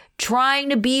like trying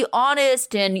to be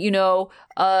honest and,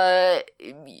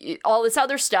 all this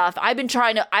other stuff.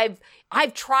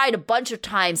 I've tried a bunch of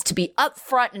times to be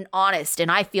upfront and honest,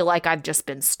 and I feel like I've just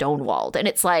been stonewalled. And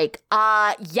it's like,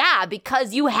 yeah,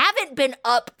 because you haven't been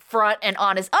upfront and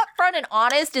honest. Upfront and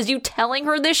honest is you telling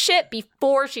her this shit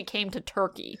before she came to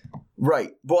Turkey.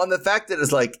 Right. Well, and the fact that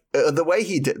it's like, the way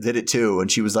he did it too,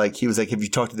 and he was like, have you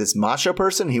talked to this Masha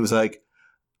person? He was like,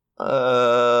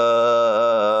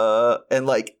 and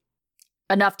like,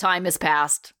 enough time has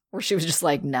passed where she was just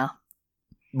like, no.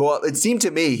 Well, it seemed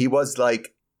to me he was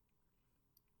like,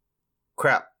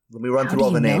 crap, let me run through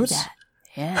all the names. That?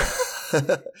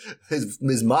 Yeah.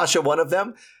 Is Masha one of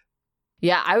them?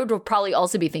 Yeah, I would probably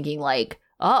also be thinking like,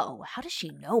 oh, how does she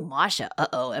know Masha?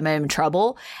 Uh-oh, am I in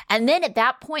trouble? And then at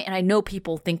that point, and I know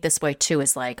people think this way too,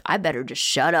 is like, I better just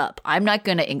shut up. I'm not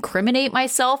going to incriminate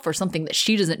myself for something that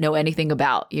she doesn't know anything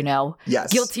about,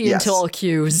 Yes. Guilty until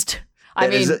accused.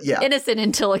 Innocent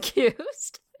until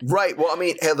accused. Right. Well,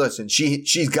 hey, listen,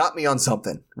 she's got me on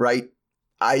something, right?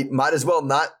 I might as well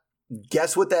not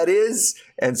guess what that is.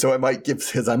 And so I might give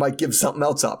something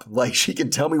else up. Like, she can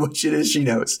tell me what shit is she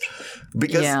knows.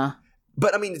 Because,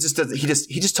 but it just doesn't, he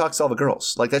just talks to all the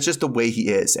girls. Like, that's just the way he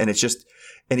is. And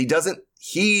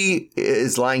he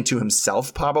is lying to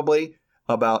himself probably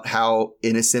about how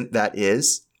innocent that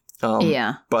is.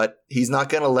 But he's not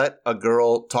going to let a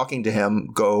girl talking to him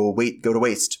go to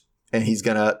waste. And he's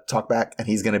going to talk back and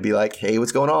he's going to be like, hey,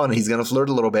 what's going on? And he's going to flirt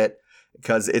a little bit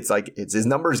because it's like, it's his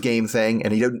numbers game thing.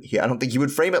 And I don't think he would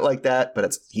frame it like that,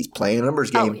 but he's playing a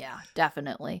numbers game. Oh, yeah,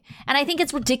 definitely. And I think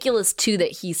it's ridiculous, too,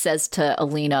 that he says to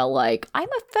Alina, like, I'm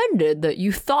offended that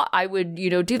you thought I would,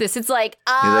 do this. It's like,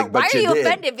 why are you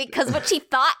offended? Because what she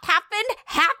thought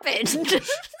happened.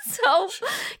 So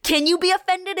can you be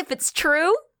offended if it's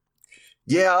true?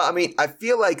 Yeah, I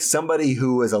feel like somebody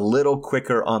who is a little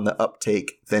quicker on the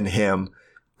uptake than him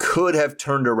could have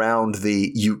turned around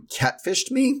you catfished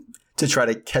me to try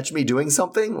to catch me doing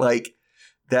something like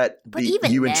that. But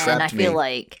even you then, entrapped me.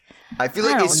 I feel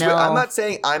like I'm not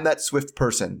saying I'm that swift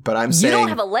person, but I'm saying you don't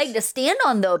have a leg to stand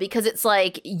on though, because it's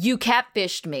like, you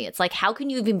catfished me. It's like, how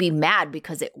can you even be mad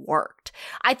because it worked?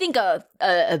 I think a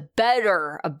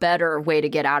better way to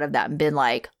get out of that and been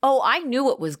like, oh, I knew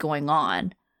what was going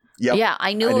on. Yep. Yeah,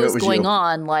 I knew what was going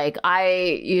on. Like,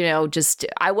 I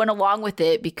went along with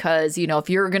it because, if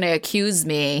you're going to accuse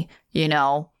me,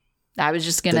 I was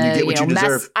just going to,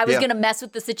 mess. I was going to mess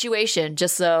with the situation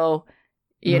just so,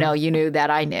 you knew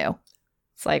that I knew.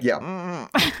 It's like, I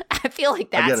feel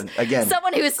like that's again,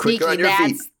 someone who is quicker sneaky. on your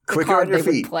feet. That's Quicker the card on your they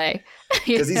would feet. play.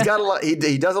 Because he's got a lot.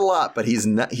 He does a lot, but he's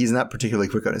not particularly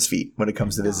quick on his feet when it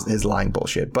comes to his lying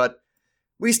bullshit. But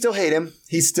we still hate him.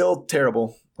 He's still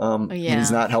terrible.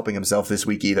 He's not helping himself this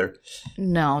week either.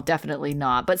 No, definitely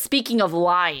not. But speaking of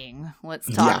lying,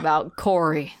 let's talk about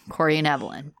Corey and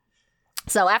Evelyn.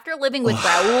 So after living with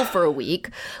Raul for a week,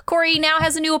 Corey now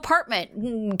has a new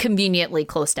apartment conveniently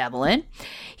close to Evelyn.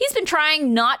 He's been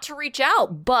trying not to reach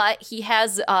out, but he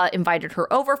has invited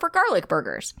her over for garlic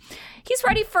burgers. He's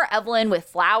ready for Evelyn with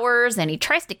flowers, and he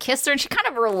tries to kiss her, and she kind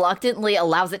of reluctantly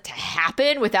allows it to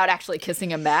happen without actually kissing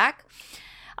him back.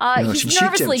 He's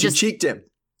nervously She cheeked him.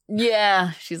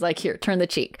 Yeah, she's like, here, turn the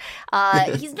cheek.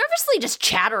 He's nervously just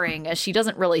chattering as she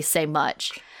doesn't really say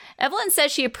much. Evelyn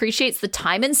says she appreciates the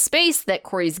time and space that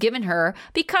Corey's given her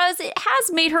because it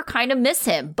has made her kind of miss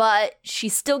him, but she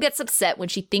still gets upset when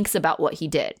she thinks about what he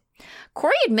did.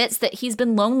 Corey admits that he's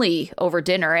been lonely over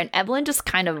dinner, and Evelyn just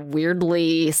kind of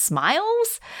weirdly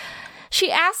smiles.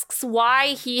 She asks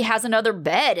why he has another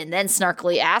bed and then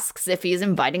snarkily asks if he's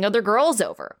inviting other girls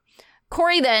over.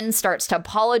 Corey then starts to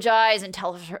apologize and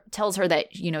tells her that,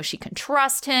 she can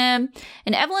trust him.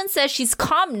 And Evelyn says she's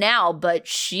calm now, but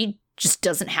she just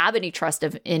doesn't have any trust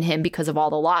in him because of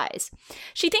all the lies.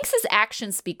 She thinks his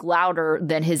actions speak louder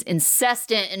than his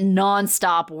incessant and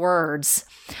nonstop words.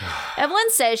 Evelyn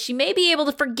says she may be able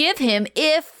to forgive him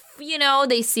if,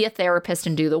 they see a therapist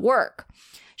and do the work.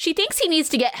 She thinks he needs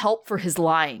to get help for his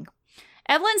lying.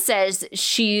 Evelyn says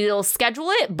she'll schedule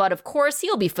it, but of course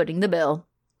he'll be footing the bill.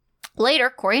 Later,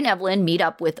 Corey and Evelyn meet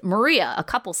up with Maria, a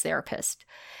couples therapist.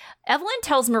 Evelyn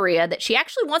tells Maria that she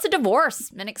actually wants a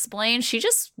divorce and explains she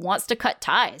just wants to cut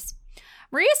ties.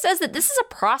 Maria says that this is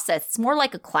a process. It's more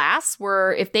like a class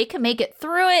where if they can make it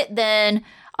through it, then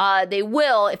they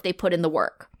will if they put in the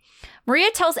work.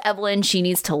 Maria tells Evelyn she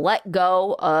needs to let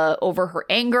go over her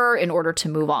anger in order to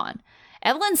move on.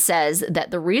 Evelyn says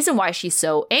that the reason why she's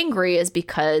so angry is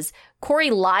because Corey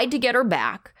lied to get her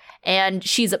back, and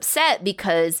she's upset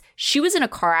because she was in a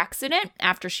car accident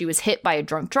after she was hit by a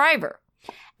drunk driver.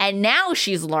 And now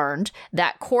she's learned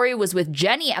that Corey was with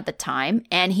Jenny at the time,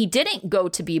 and he didn't go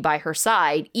to be by her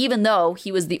side, even though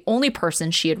he was the only person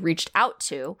she had reached out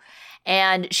to.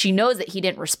 And she knows that he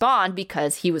didn't respond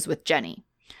because he was with Jenny.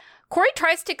 Corey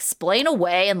tries to explain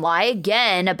away and lie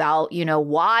again about,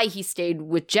 why he stayed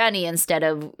with Jenny instead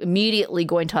of immediately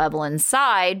going to Evelyn's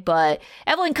side. But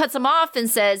Evelyn cuts him off and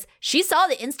says she saw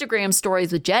the Instagram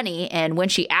stories with Jenny, and when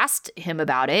she asked him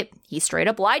about it, he straight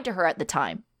up lied to her at the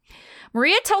time.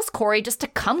 Maria tells Corey just to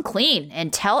come clean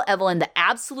and tell Evelyn the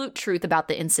absolute truth about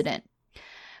the incident.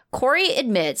 Corey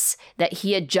admits that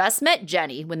he had just met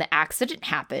Jenny when the accident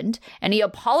happened, and he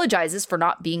apologizes for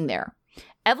not being there.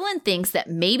 Evelyn thinks that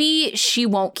maybe she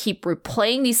won't keep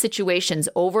replaying these situations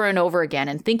over and over again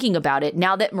and thinking about it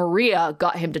now that Maria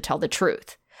got him to tell the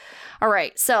truth. All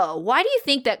right, so why do you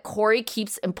think that Corey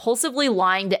keeps impulsively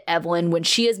lying to Evelyn when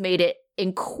she has made it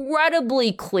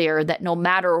incredibly clear that no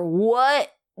matter what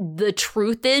the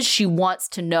truth is, she wants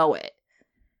to know it?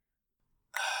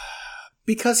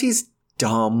 Because he's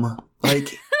dumb.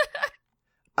 Like,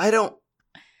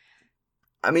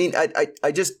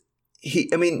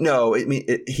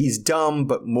 he's dumb,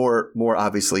 but more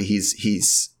obviously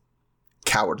he's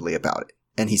cowardly about it,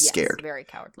 and he's scared. Very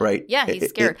cowardly. Right? Yeah, he's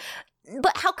scared.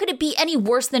 But how could it be any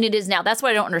worse than it is now? That's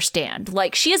what I don't understand.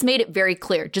 Like, she has made it very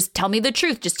clear. Just tell me the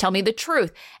truth. Just tell me the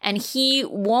truth. And he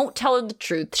won't tell her the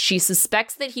truth. She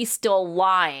suspects that he's still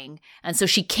lying. And so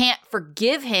she can't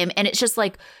forgive him. And it's just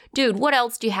like, dude, what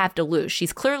else do you have to lose?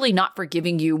 She's clearly not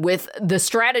forgiving you with the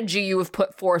strategy you have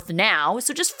put forth now.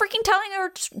 So just freaking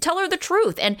tell her the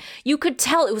truth. And you could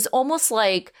tell it was almost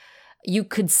like you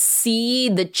could see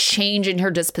the change in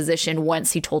her disposition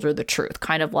once he told her the truth.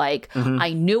 Kind of like,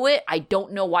 I knew it. I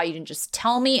don't know why you didn't just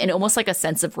tell me. And almost like a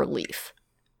sense of relief.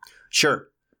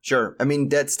 Sure. I mean,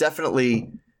 that's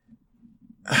definitely,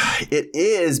 it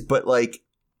is, but like,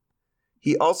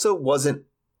 he also wasn't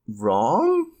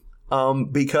wrong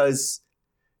because,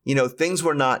 things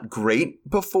were not great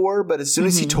before, but as soon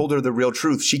as he told her the real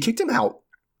truth, she kicked him out.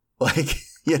 Like,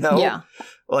 Yeah.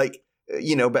 Like,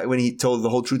 back when he told the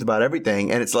whole truth about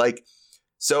everything. And it's like,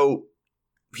 so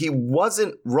he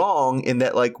wasn't wrong in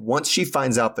that, like, once she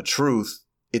finds out the truth,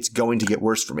 it's going to get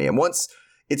worse for me. And once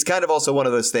it's kind of also one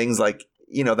of those things like,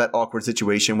 that awkward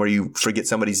situation where you forget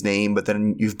somebody's name, but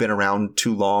then you've been around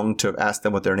too long to ask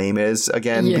them what their name is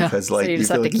again, because like so you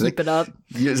just have to keep it up.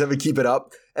 You just have to keep it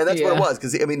up. And that's what it was.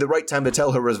 Because the right time to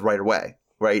tell her was right away.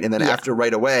 Right. And then after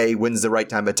right away, when's the right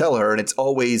time to tell her? And it's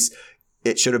always,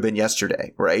 it should have been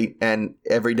yesterday, right? And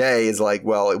every day is like,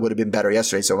 well, it would have been better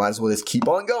yesterday, so might as well just keep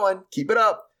on going, keep it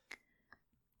up.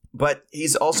 But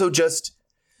he's also just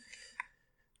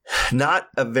not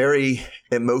a very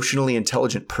emotionally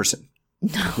intelligent person.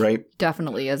 No, right?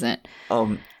 Definitely isn't.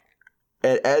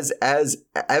 As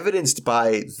evidenced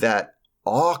by that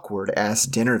awkward ass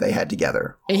dinner they had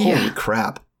together. Holy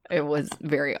crap. It was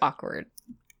very awkward.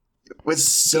 It was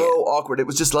so awkward. It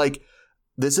was just like,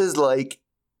 this is like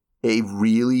a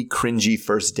really cringy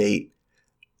first date.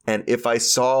 And if I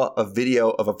saw a video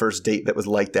of a first date that was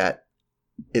like that,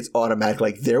 it's automatic.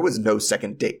 Like, there was no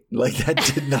second date. Like, that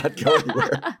did not go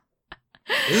anywhere.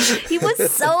 He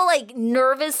was so like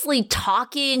nervously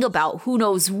talking about who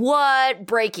knows what,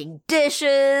 breaking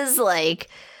dishes, like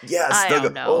yes, I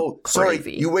don't know. Oh, crazy.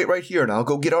 Sorry, you wait right here and I'll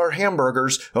go get our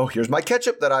hamburgers. Oh, here's my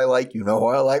ketchup that I like. You know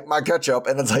I like my ketchup.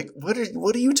 And it's like, what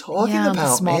are you talking about,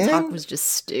 the small man? talk was just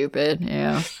stupid.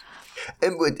 Yeah.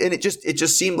 And it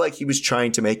just seemed like he was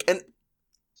trying to make, and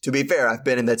to be fair, I've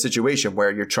been in that situation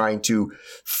where you're trying to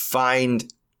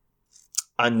find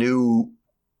a new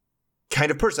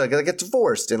kind of person. Like, I get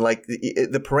divorced, and like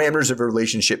the parameters of a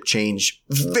relationship change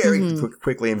very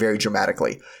quickly and very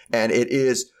dramatically. And it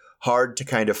is hard to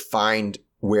kind of find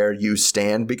where you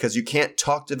stand, because you can't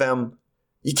talk to them.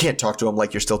 You can't talk to them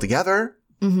like you're still together,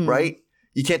 right?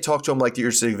 You can't talk to them like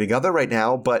you're still together right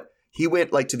now. But he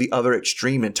went like to the other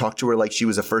extreme and talked to her like she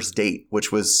was a first date,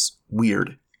 which was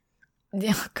weird.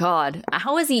 Yeah, God,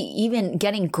 how is he even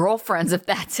getting girlfriends if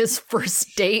that's his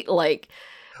first date? Like,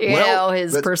 you know,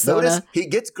 his persona. Notice he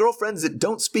gets girlfriends that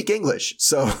don't speak English.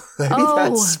 So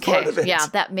that's part of it. Yeah,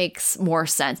 that makes more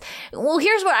sense. Well,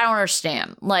 here's what I don't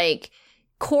understand. Like,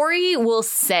 Corey will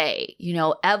say, you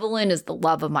know, Evelyn is the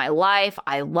love of my life.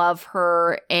 I love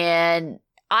her. And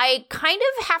I kind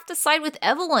of have to side with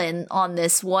Evelyn on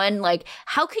this one. Like,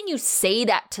 how can you say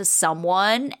that to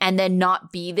someone and then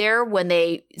not be there when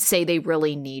they say they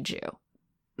really need you?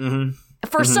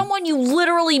 For someone you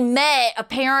literally met,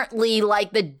 apparently,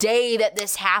 like the day that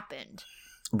this happened.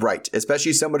 Right.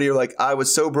 Especially somebody you're like, I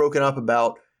was so broken up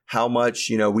about how much,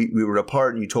 you know, we were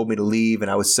apart and you told me to leave. And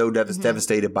I was so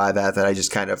devastated by that I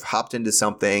just kind of hopped into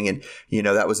something and, you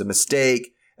know, that was a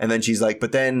mistake. And then she's like,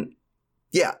 but then,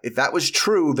 yeah, if that was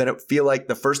true, then it would feel like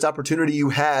the first opportunity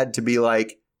you had to be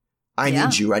like, I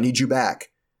need you back.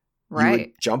 Right. You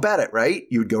would jump at it, right?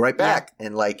 You would go right back.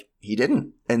 And like, he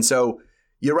didn't. And so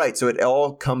you're right. So it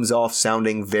all comes off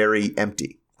sounding very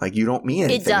empty. Like, you don't mean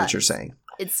anything that you're saying.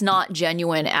 It's not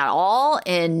genuine at all.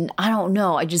 And I don't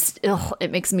know.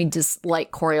 It makes me dislike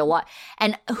Corey a lot.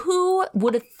 And who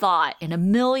would have thought in a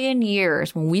million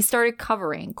years when we started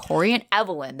covering Corey and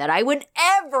Evelyn that I would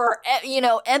ever,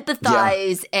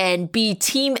 empathize and be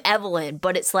Team Evelyn.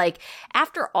 But it's like,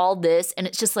 after all this, and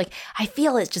it's just like, I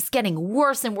feel it's just getting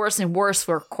worse and worse and worse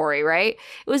for Corey, right?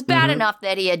 It was bad enough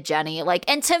that he had Jenny. Like,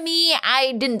 and to me,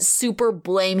 I didn't super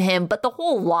blame him, but the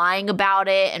whole lying about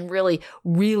it and really,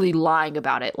 really lying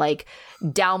about it, like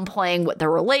downplaying what the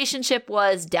relationship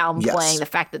was, downplaying the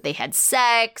fact that they had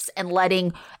sex, and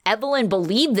letting Evelyn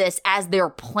believe this as they're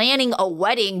planning a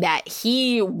wedding that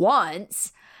he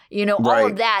wants, all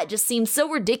of that just seems so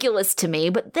ridiculous to me.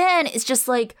 But then it's just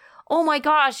like, oh my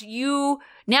gosh,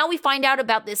 now we find out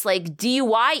about this like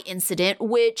DUI incident,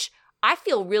 which I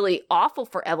feel really awful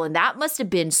for Evelyn. That must have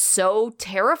been so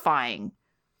terrifying.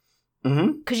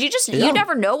 Because you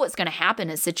never know what's going to happen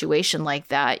in a situation like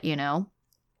that,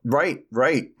 Right.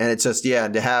 And it's just,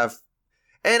 and to have,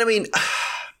 and I mean,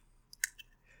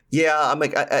 I'm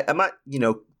like, I'm not,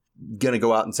 going to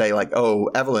go out and say like, oh,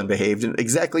 Evelyn behaved in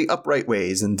exactly upright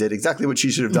ways and did exactly what she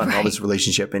should have done in all this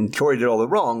relationship. And Corey did all the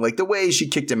wrong. Like, the way she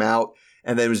kicked him out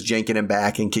and then was yanking him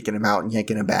back and kicking him out and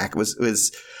yanking him back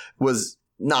was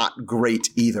not great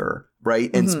either. Right.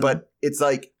 And, but it's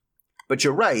like, but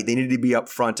you're right. They needed to be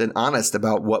upfront and honest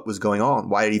about what was going on.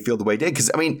 Why did he feel the way he did? Because,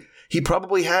 I mean, he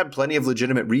probably had plenty of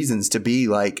legitimate reasons to be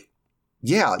like,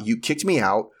 yeah, you kicked me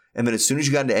out. And then as soon as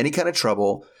you got into any kind of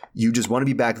trouble, you just want to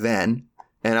be back then.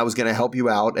 And I was going to help you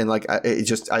out. And like, I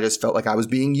just felt like I was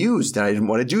being used and I didn't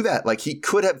want to do that. Like, he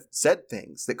could have said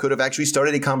things that could have actually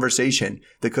started a conversation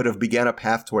that could have began a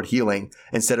path toward healing,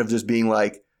 instead of just being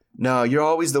like, no, you're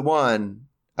always the one.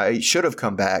 I should have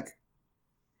come back.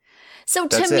 So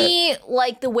to me,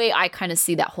 like, the way I kind of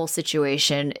see that whole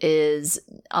situation is,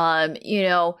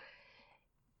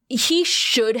 he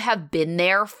should have been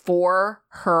there for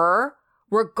her,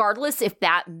 regardless if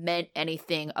that meant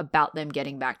anything about them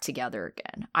getting back together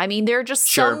again. I mean, there are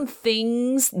just some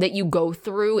things that you go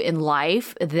through in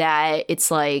life that it's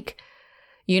like,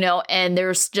 and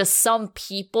there's just some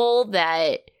people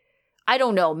that, I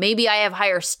don't know, maybe I have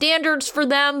higher standards for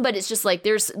them, but it's just like,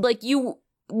 there's like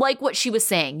like what she was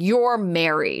saying, you're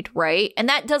married, right? And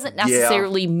that doesn't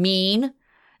necessarily mean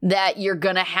that you're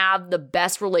going to have the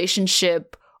best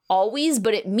relationship always,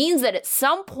 but it means that at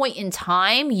some point in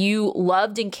time, you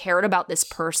loved and cared about this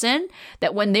person,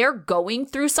 that when they're going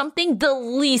through something, the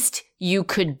least you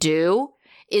could do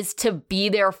is to be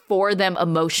there for them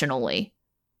emotionally.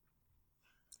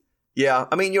 Yeah,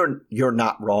 I mean, you're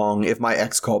not wrong. If my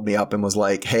ex called me up and was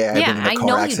like, "Hey, I've been in a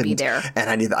car accident," you'd be there. And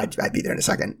I'd be there in a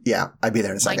second. Yeah, I'd be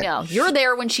there in a second. I know. You're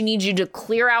there when she needs you to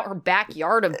clear out her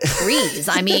backyard of trees.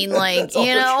 I mean, like,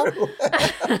 you know.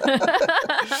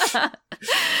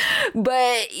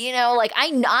 But, you know, like,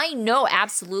 I know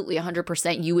absolutely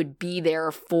 100% you would be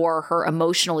there for her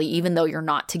emotionally, even though you're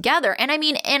not together. And I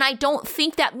mean, and I don't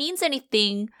think that means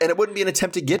anything. And it wouldn't be an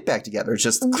attempt to get back together. It's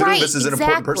just clearly this is an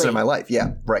important person in my life.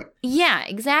 Yeah, right. Yeah,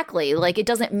 exactly. Like, it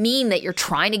doesn't mean that you're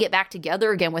trying to get back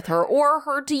together again with her or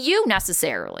her to you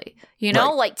necessarily. You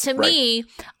know, like, to me,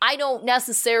 I don't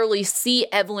necessarily see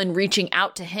Evelyn reaching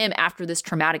out to him after this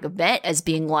traumatic event as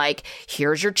being like,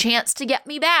 here's your chance to get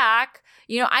me back.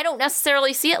 You know, I don't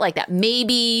necessarily see it like that.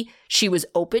 Maybe she was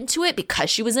open to it because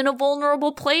she was in a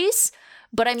vulnerable place.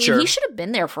 But I mean, he should have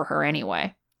been there for her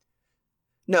anyway.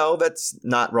 No, that's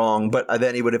not wrong. But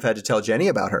then he would have had to tell Jenny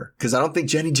about her. Because I don't think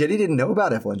Jenny didn't know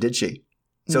about Evelyn, did she?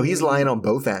 So he's lying on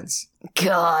both ends.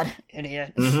 God,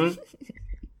 idiot. Mm-hmm.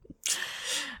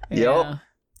 Yeah.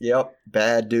 Yep.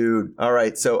 Bad dude. All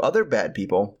right. So other bad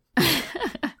people.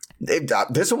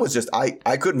 This one was just,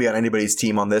 I couldn't be on anybody's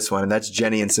team on this one. And that's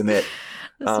Jenny and Sumit.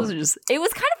 It was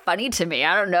kind of funny to me.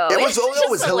 I don't know. It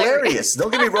was hilarious.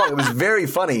 Don't get me wrong. It was very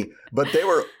funny, but they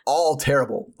were all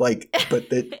terrible. Like,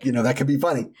 but that could be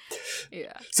funny.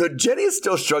 Yeah. So Jenny is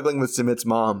still struggling with Sumit's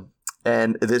mom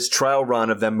and this trial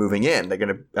run of them moving in. They're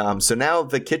going to, so now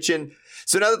that the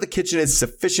kitchen is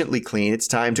sufficiently clean, it's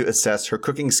time to assess her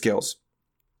cooking skills.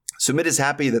 Sumit is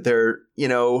happy that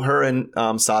her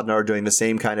and Sadhana are doing the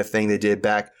same kind of thing they did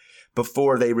back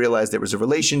before they realized there was a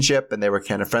relationship and they were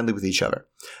kind of friendly with each other.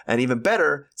 And even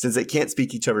better, since they can't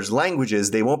speak each other's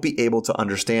languages, they won't be able to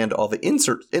understand all the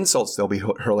insults they'll be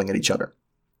hurling at each other.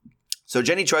 So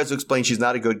Jenny tries to explain she's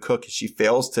not a good cook. She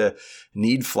fails to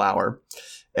knead flour.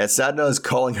 And Sadhana is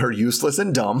calling her useless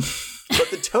and dumb.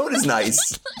 But the tone is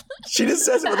nice. She just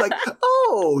says it with like,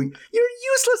 "Oh, you're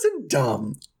useless and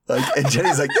dumb." And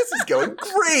Jenny's like, "This is going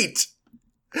great."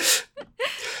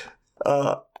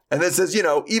 And then says,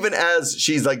 even as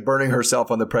she's like burning herself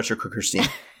on the pressure cooker steam.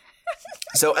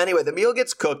 So anyway, the meal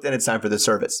gets cooked and it's time for the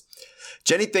service.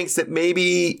 Jenny thinks that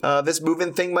maybe this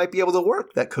move-in thing might be able to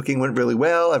work. That cooking went really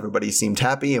well. Everybody seemed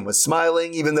happy and was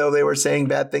smiling, even though they were saying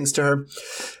bad things to her.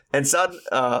 And so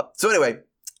anyway,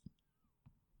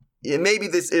 maybe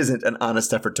this isn't an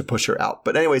honest effort to push her out.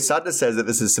 But anyway, Sadhana says that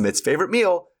this is Sumit's favorite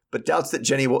meal, but doubts that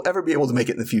Jenny will ever be able to make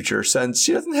it in the future since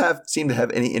she doesn't seem to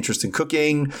have any interest in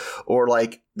cooking or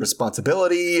like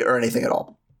responsibility or anything at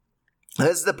all. And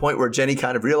this is the point where Jenny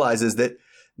kind of realizes that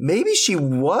maybe she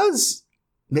was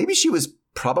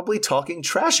probably talking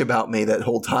trash about me that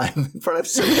whole time in front of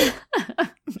Sumit.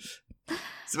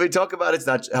 So we talk about it's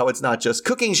not just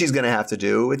cooking she's going to have to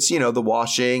do. It's, the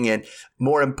washing and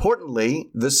more importantly,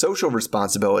 the social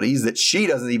responsibilities that she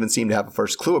doesn't even seem to have a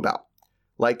first clue about.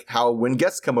 Like how when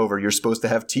guests come over, you're supposed to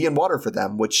have tea and water for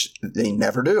them, which they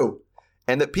never do.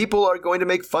 And that people are going to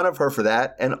make fun of her for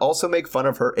that and also make fun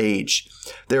of her age.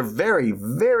 They're very,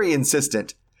 very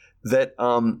insistent that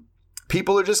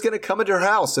people are just going to come into her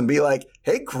house and be like,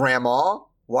 "Hey, Grandma,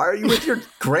 why are you with your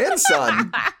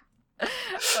grandson?"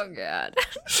 Oh, God.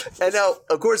 And now,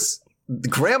 of course,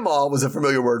 grandma was a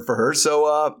familiar word for her.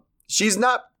 So she's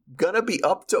not going to be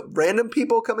up to random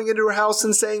people coming into her house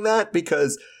and saying that,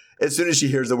 because as soon as she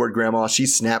hears the word grandma, she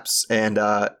snaps and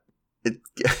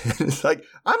it's like,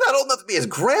 "I'm not old enough to be his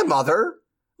grandmother.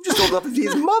 I'm just old enough to be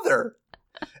his mother."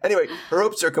 Anyway, her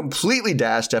hopes are completely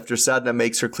dashed after Sadhana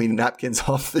makes her clean up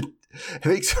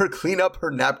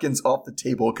her napkins off the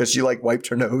table because she like wiped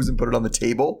her nose and put it on the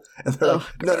table. And they're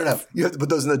like, no, you have to put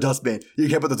those in the dustbin. You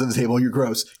can't put those on the table. You're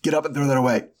gross. Get up and throw that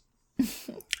away.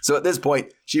 So at this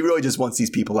point, she really just wants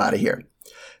these people out of here.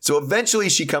 So eventually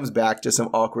she comes back to some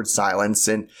awkward silence,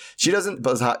 and she doesn't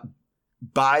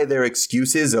buy their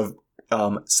excuses of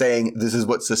saying this is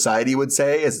what society would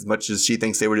say as much as she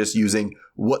thinks they were just using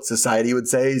what society would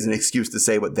say as an excuse to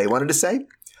say what they wanted to say.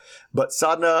 But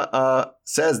Sadhana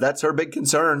says that's her big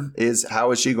concern, is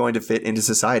how is she going to fit into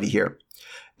society here?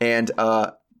 And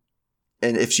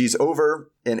if she's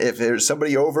over, and if there's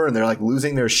somebody over and they're like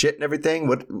losing their shit and everything,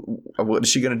 what is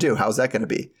she going to do? How's that going to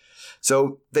be?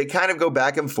 So they kind of go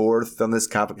back and forth on this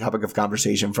topic of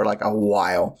conversation for like a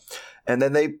while. And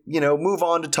then they, move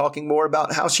on to talking more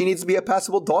about how she needs to be a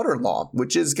passable daughter-in-law,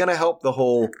 which is going to help the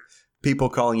whole people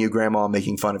calling you grandma and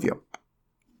making fun of you.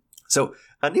 So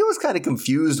Anil is kind of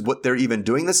confused what they're even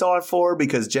doing this all for,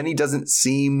 because Jenny doesn't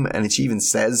seem, and she even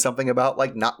says something about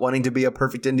like not wanting to be a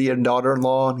perfect Indian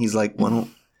daughter-in-law. And he's like, well, I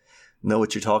don't know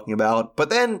what you're talking about. But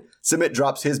then Sumit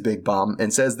drops his big bomb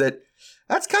and says that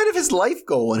that's kind of his life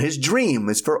goal and his dream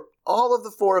is for all of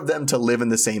the four of them to live in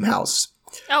the same house.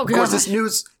 Oh, of course, this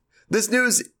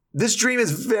dream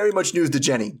is very much news to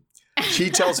Jenny. She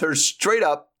tells her straight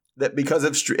up that because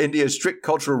of India's strict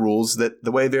cultural rules, that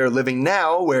the way they're living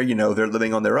now, where, you know, they're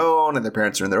living on their own and their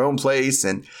parents are in their own place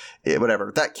and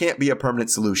whatever, that can't be a permanent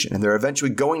solution. And they're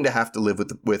eventually going to have to live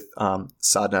with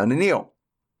Sadhna and Anil,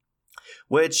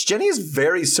 which Jenny is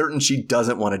very certain she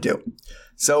doesn't want to do.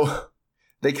 So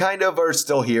they kind of are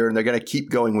still here and they're going to keep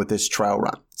going with this trial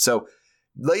run. So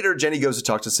later, Jenny goes to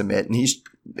talk to Sumit and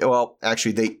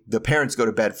the parents go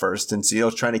to bed first, and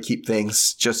Sunil's trying to keep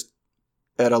things just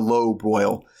at a low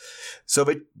boil. So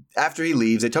after he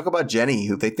leaves, they talk about Jenny,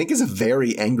 who they think is a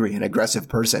very angry and aggressive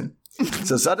person.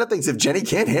 So Sadhna thinks if Jenny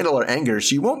can't handle her anger,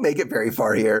 she won't make it very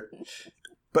far here.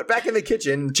 But back in the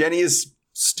kitchen, Jenny is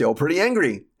still pretty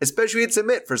angry, especially at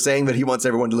Sumit for saying that he wants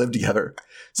everyone to live together.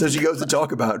 So she goes to talk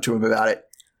to him about it.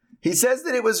 He says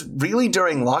that it was really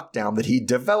during lockdown that he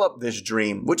developed this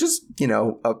dream, which is, you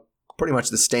know, pretty much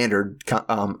the standard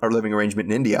living arrangement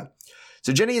in India.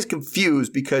 So Jenny is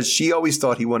confused because she always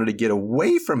thought he wanted to get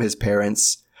away from his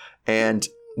parents and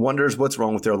wonders what's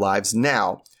wrong with their lives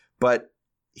now. But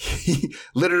he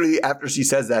literally, after she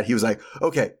says that, he was like,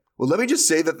 okay, well, let me just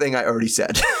say the thing I already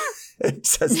said. It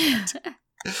says that.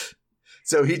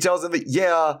 So he tells him that,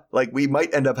 yeah, like we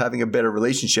might end up having a better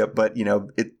relationship, but, you know,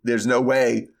 there's no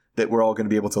way that we're all going to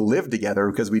be able to live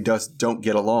together because we just don't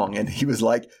get along. And he was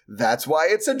like, that's why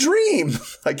it's a dream.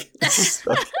 Like,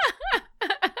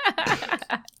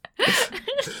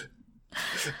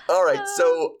 all right.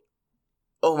 So,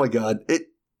 oh my God.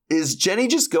 Is Jenny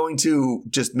just going to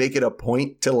just make it a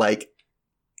point to like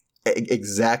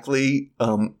exactly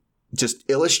just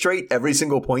illustrate every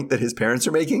single point that his parents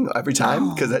are making every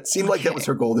time? Because that seemed like that was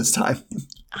her goal this time.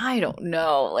 I don't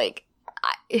know. Like,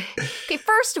 okay,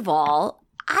 first of all,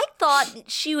 I thought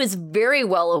she was very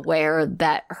well aware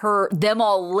that them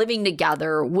all living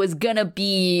together was going to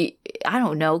be, I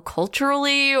don't know,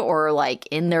 culturally or like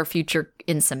in their future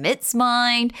in Sumit's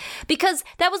mind, because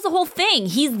that was the whole thing.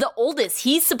 He's the oldest.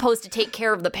 He's supposed to take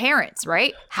care of the parents,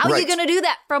 right? How are you going to do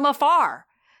that from afar?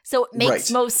 So it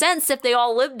makes most sense if they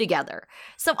all live together.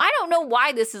 So I don't know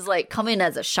why this is like coming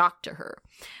as a shock to her.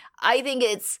 I think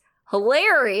it's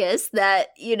hilarious that,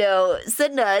 you know,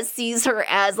 Sadhna sees her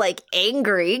as like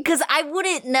angry, because I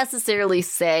wouldn't necessarily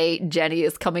say Jenny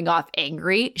is coming off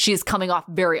angry. She's coming off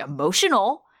very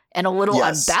emotional and a little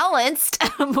unbalanced,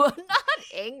 but not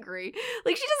angry.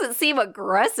 Like, she doesn't seem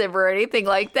aggressive or anything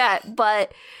like that.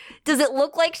 But does it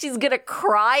look like she's going to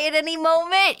cry at any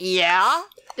moment? Yeah,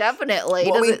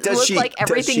 definitely. Well, does it look like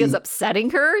everything is upsetting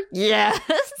her? Yes.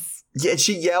 Yeah,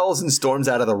 she yells and storms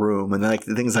out of the room and like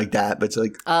things like that. But it's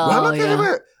like,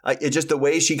 it's just the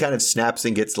way she kind of snaps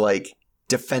and gets like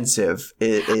defensive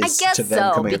is to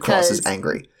them coming across as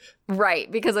angry.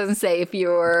 Right, because I was going to say, if you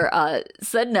were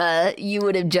Sadhna, you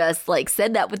would have just like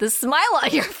said that with a smile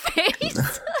on your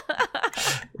face.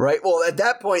 Right. Well, at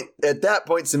that point,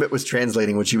 Sumit was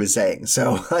translating what she was saying,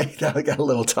 so like that got a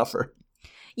little tougher.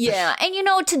 Yeah. And, you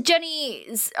know, to Jenny,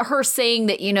 her saying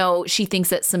that, you know, she thinks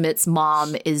that Sumit's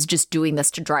mom is just doing this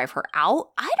to drive her out.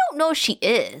 I don't know if she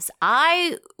is.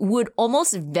 I would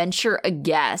almost venture a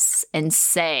guess and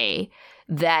say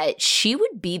that she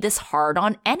would be this hard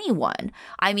on anyone.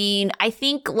 I mean, I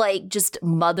think like just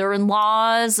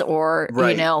mother-in-laws or,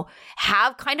 you know,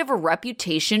 have kind of a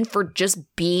reputation for just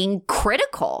being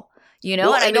critical, you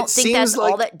know, and I don't think that's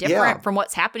all that different from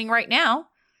what's happening right now.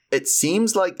 It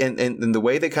seems like, and the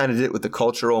way they kind of did it with the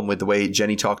cultural and with the way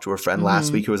Jenny talked to her friend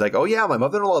last week, who was like, oh yeah, my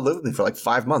mother-in-law lived with me for like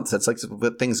 5 months. That's like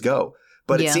what things go.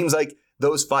 But it seems like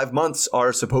those 5 months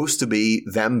are supposed to be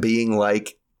them being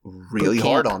like really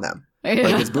hard on them. Like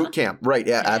it's boot camp. Right.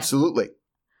 Yeah, absolutely.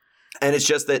 And it's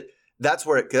just that's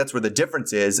where the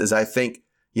difference is I think,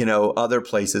 you know, other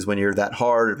places when you're that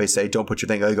hard, if they say, don't put your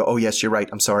thing, they go, oh yes, you're right.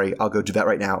 I'm sorry. I'll go do that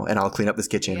right now. And I'll clean up this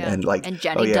kitchen. And like, and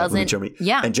Jenny doesn't.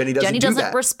 And Jenny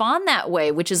doesn't respond that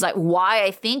way, which is like why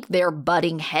I think they're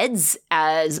butting heads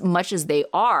as much as they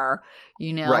are.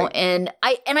 You know, Right. and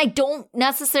I don't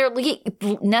necessarily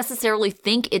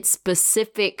think it's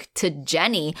specific to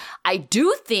Jenny. I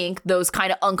do think those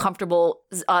kind of uncomfortable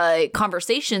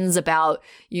conversations about,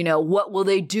 you know, what will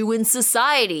they do in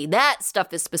society? That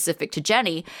stuff is specific to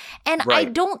Jenny. And I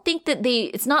Right. don't think that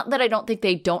it's not that I don't think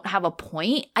they don't have a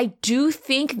point. I do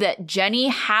think that Jenny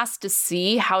has to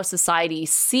see how society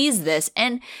sees this.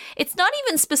 And it's not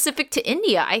even specific to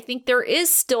India. I think there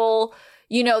is still,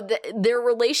 you know, their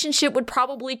relationship would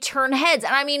probably turn heads.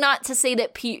 And I mean, not to say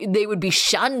that they would be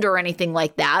shunned or anything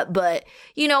like that, but,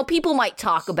 you know, people might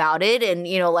talk about it. And,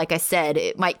 you know, like I said,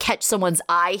 it might catch someone's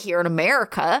eye here in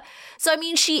America. So, I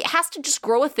mean, she has to just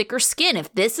grow a thicker skin.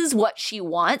 If this is what she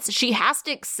wants, she has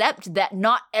to accept that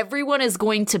not everyone is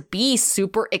going to be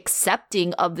super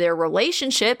accepting of their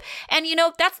relationship. And, you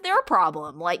know, that's their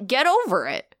problem. Like, get over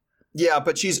it. Yeah,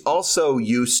 but she's also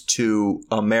used to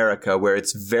America, where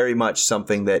it's very much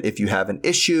something that if you have an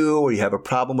issue or you have a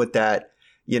problem with that,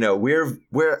 you know,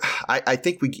 I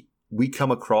think we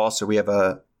come across, or we have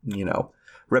a, you know,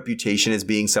 reputation as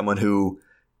being someone who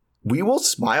we will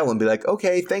smile and be like,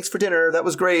 okay, thanks for dinner. That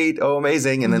was great. Oh,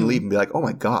 amazing. And then leave and be like, oh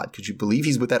my God, could you believe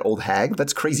he's with that old hag?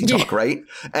 That's crazy talk, right?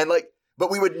 And like, but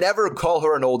we would never call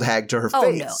her an old hag to her face. Oh,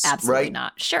 no, absolutely right?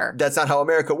 not. Sure. That's not how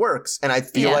America works. And I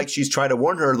feel like she's trying to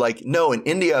warn her, like, no, in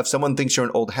India, if someone thinks you're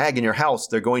an old hag in your house,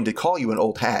 they're going to call you an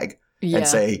old hag and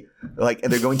say, like,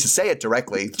 and they're going to say it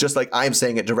directly, just like I'm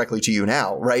saying it directly to you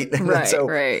now, right?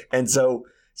 Right. And so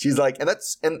she's like,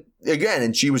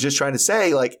 and she was just trying to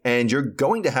say, like, and you're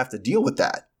going to have to deal with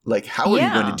that. Like, how are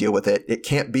you going to deal with it? It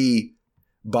can't be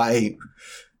by,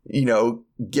 you know,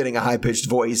 getting a high-pitched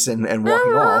voice and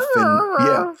walking off.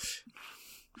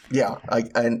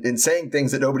 And and saying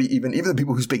things that nobody, even the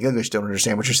people who speak English, don't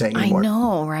understand what you're saying anymore. I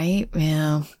know, right?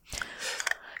 Yeah.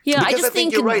 Yeah, Because I just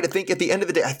think you're right. I think at the end of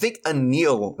the day, I think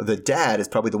Anil, the dad, is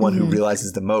probably the one who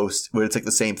realizes the most, where it's like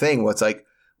the same thing, where it's like,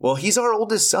 well, he's our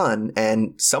oldest son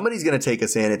and somebody's going to take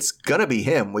us in. It's going to be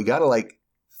him. We got to like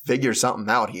figure something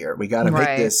out here. We got to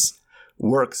make this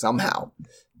work somehow.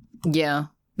 Yeah.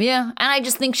 Yeah. And I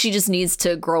just think she just needs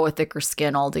to grow a thicker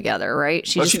skin altogether, right?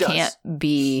 She can't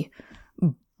be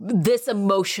this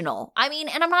emotional. I mean,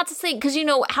 and I'm not to say, because, you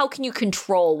know, how can you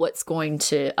control what's going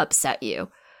to upset you?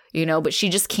 You know, but she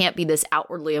just can't be this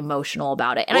outwardly emotional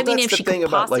about it. And I mean, if she could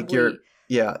possibly...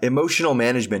 emotional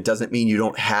management doesn't mean you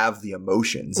don't have the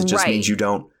emotions. It just means you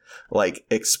don't, like,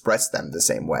 express them the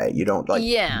same way. You don't, like...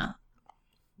 Yeah.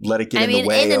 Let it get in the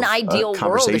way of in an ideal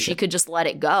world, if she could just let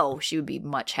it go, she would be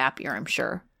much happier, I'm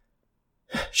sure.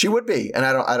 She would be. And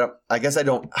I guess I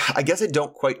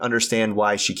don't quite understand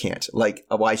why she can't. Like,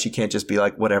 why she can't just be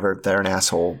like, whatever, they're an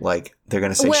asshole. Like, they're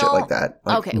going to say shit like that.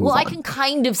 Like, okay. Well, I can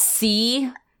kind of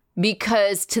see,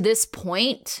 because to this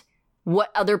point, what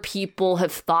other people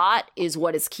have thought is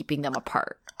what is keeping them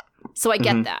apart. So I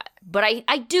get that. But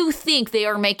I do think they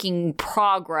are making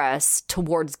progress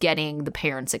towards getting the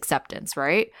parents' acceptance,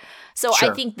 right? So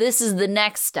I think this is the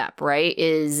next step, right?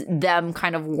 Is them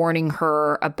kind of warning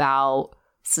her about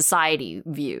society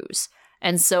views.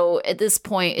 And so at this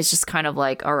point, it's just kind of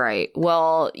like, all right,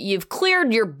 well, you've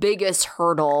cleared your biggest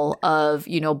hurdle of,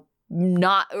 you know,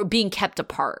 not being kept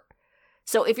apart.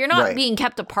 So if you're not being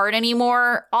kept apart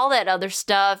anymore, all that other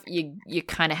stuff, you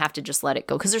kind of have to just let it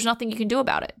go, because there's nothing you can do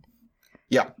about it.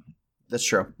 Yeah, that's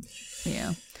true.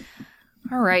 Yeah.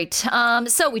 All right.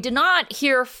 So we did not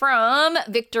hear from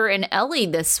Victor and Ellie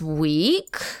this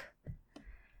week.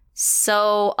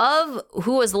 So of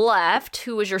who was left,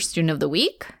 who was your student of the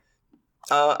week?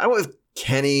 I went with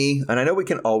Kenny, and I know we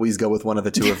can always go with one of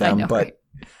the two of them, but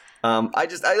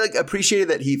I like appreciated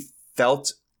that he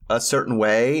felt a certain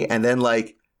way and then,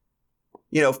 like,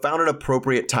 you know, found an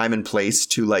appropriate time and place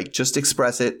to, like, just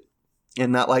express it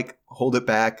and not, like, hold it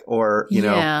back or, you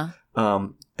know,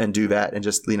 and do that and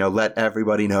just, you know, let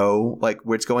everybody know, like,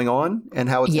 what's going on and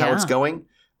how it's going,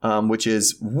 which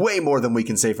is way more than we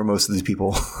can say for most of these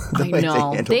people. I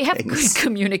know. They have good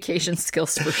communication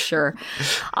skills for sure.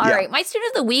 All right. My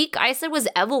student of the week, I said, was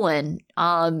Evelyn.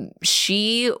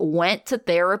 She went to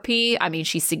therapy. I mean,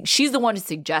 she's the one who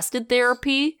suggested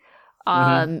therapy.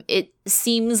 It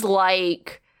seems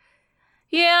like,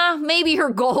 maybe her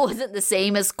goal isn't the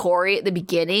same as Corey at the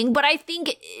beginning, but I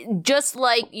think just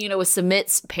like, you know, with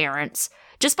Sumit's parents,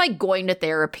 just by going to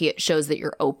therapy, it shows that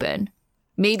you're open.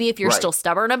 Maybe if you're still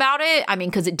stubborn about it, I mean,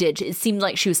 because it seemed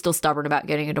like she was still stubborn about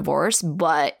getting a divorce,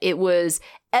 but it was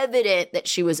evident that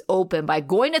she was open by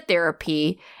going to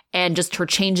therapy and just her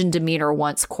change in demeanor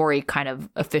once Corey kind of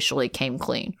officially came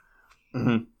clean.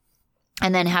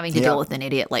 And then having to deal with an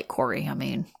idiot like Corey, I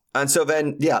mean... And so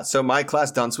then, so my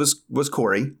class dunce was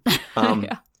Corey,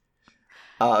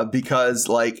 because,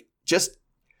 like, just,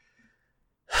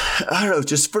 I don't know,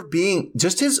 just for being,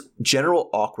 just his general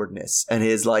awkwardness and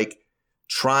his like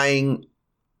trying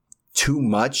too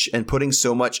much and putting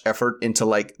so much effort into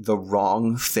like the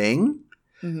wrong thing,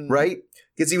 right?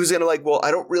 Because he was going to like, well,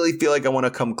 I don't really feel like I want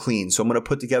to come clean. So I'm going to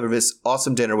put together this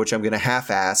awesome dinner, which I'm going to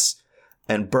half-ass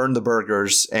and burn the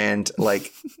burgers and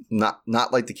like not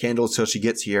light the candles till she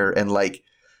gets here and like,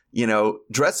 you know,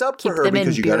 dress up for her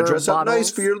because you got to dress up nice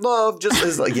for your love. Just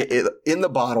as like in the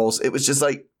bottles, it was just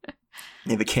like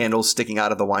the candles sticking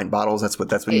out of the wine bottles. That's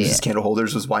what he uses candle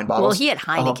holders was wine bottles. Well, he had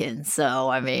Heineken, so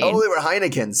I mean. Oh, they were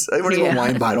Heinekens. They weren't even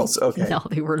wine bottles. Okay. No,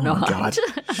 they were not. My God.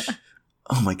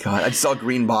 Oh my God. I just saw a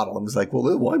green bottle and was like, well,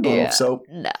 they're wine bottle. So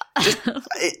no.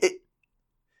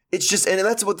 It's just, and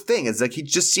that's what the thing is, like, he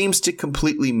just seems to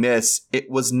completely miss. It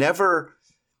was never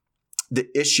the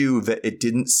issue that it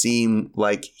didn't seem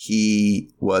like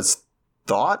he was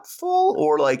thoughtful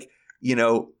or like, you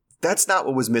know, that's not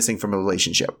what was missing from a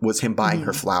relationship was him buying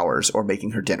her flowers or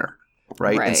making her dinner.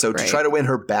 Right. And so to try to win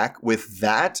her back with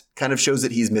that kind of shows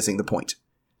that he's missing the point.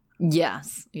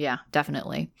 Yes. Yeah,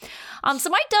 definitely. So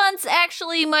my dunce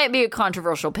actually might be a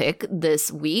controversial pick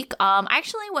this week. I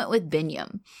actually went with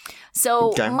Binyam.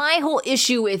 So my whole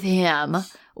issue with him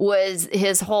was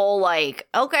his whole like,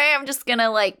 okay, I'm just going to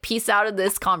like peace out of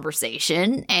this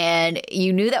conversation. And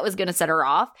you knew that was going to set her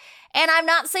off. And I'm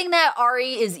not saying that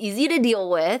Ari is easy to deal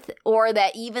with or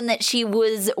that even that she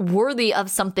was worthy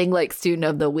of something like Student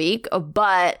of the Week,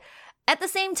 but at the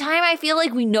same time, I feel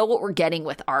like we know what we're getting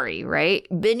with Ari, right?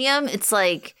 Binyam, it's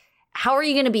like, how are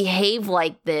you going to behave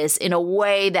like this in a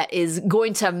way that is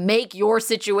going to make your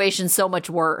situation so much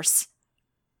worse?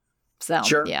 So,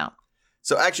 yeah.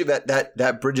 So actually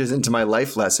that bridges into my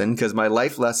life lesson because my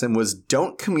life lesson was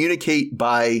don't communicate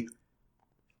by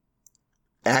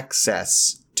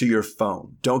access to your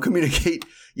phone. Don't communicate,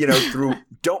 you know, through,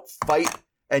 don't fight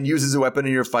and use as a weapon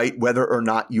in your fight whether or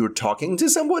not you're talking to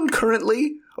someone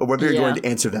currently or whether you're going to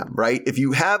answer them, right? If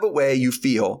you have a way you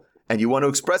feel and you want to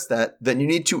express that, then you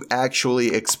need to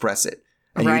actually express it.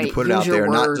 And you need to put it out there,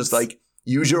 not just like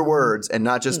use your words and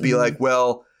not just be like,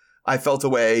 well, I felt a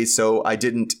way, so I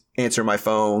didn't answer my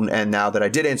phone. And now that I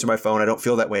did answer my phone, I don't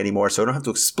feel that way anymore. So I don't have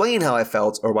to explain how I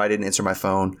felt or why I didn't answer my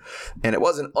phone. And it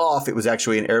wasn't off. It was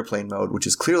actually in airplane mode, which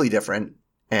is clearly different.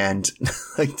 And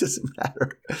like, doesn't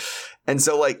matter. And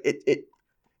so like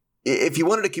if he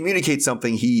wanted to communicate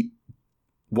something, he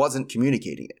wasn't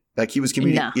communicating it. Like he was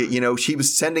you know, she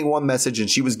was sending one message and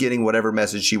she was getting whatever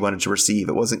message she wanted to receive.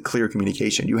 It wasn't clear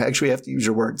communication. You actually have to use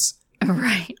your words.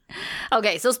 Right.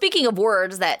 Okay. So speaking of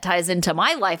words, that ties into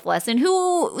my life lesson,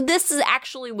 who this is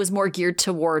actually was more geared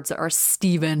towards are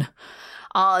Steven.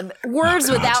 Words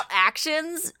without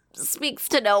actions speaks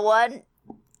to no one.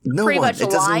 No Pretty one. much It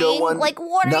doesn't lying. no one. Like,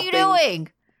 what are you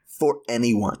doing? For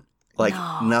anyone. Like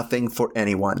nothing for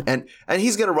anyone. And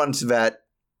he's going to run into that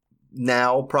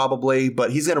now probably,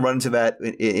 but he's going to run into that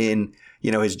in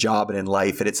you know, his job and in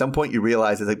life. And at some point you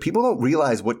realize that like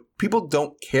people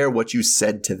don't care what you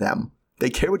said to them. They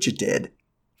care what you did.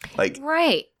 Like,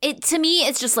 right. To me,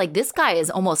 it's just like this guy is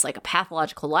almost like a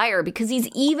pathological liar because he's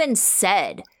even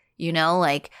said, you know,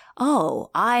 like,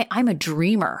 oh, I'm a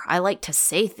dreamer. I like to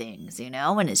say things, you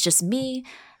know, and it's just me,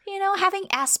 you know, having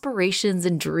aspirations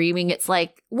and dreaming. It's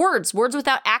like words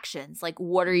without actions. Like,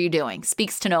 what are you doing?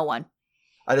 Speaks to no one.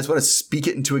 I just want to speak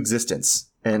it into existence.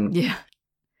 And yeah.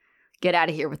 Get out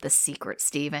of here with the secret,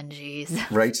 Steven.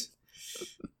 Jeez. Right.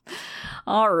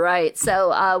 All right.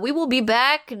 So we will be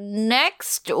back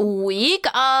next week.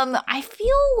 I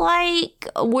feel like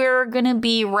we're going to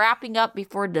be wrapping up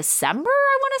before December,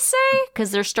 I want to say,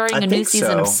 because they're starting a new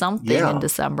season of something in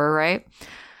December, right?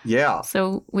 Yeah.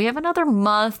 So we have another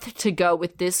month to go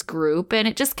with this group, and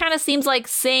it just kind of seems like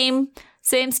same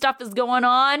stuff is going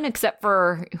on, except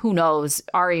for, who knows,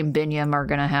 Ari and Binyam are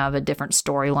going to have a different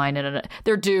storyline, and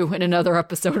they're due in another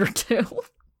episode or two.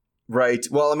 Right.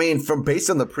 Well, I mean, based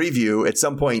on the preview, at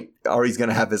some point, Ari's going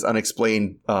to have this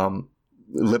unexplained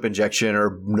lip injection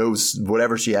or nose,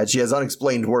 whatever she had. She has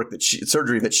unexplained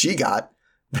surgery that she got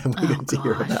that we get to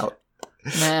hear about.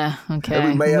 Okay. And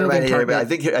we may or may not hear about. I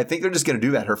think they're just going to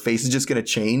do that. Her face is just going to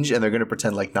change, and they're going to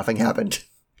pretend like nothing happened.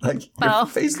 Like, your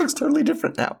face looks totally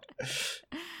different now.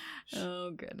 Oh,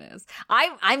 goodness.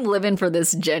 I'm living for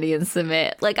this Jenny and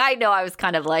Sumit. Like, I know I was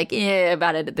kind of like,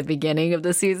 about it at the beginning of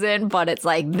the season, but it's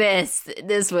like, this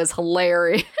was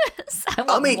hilarious.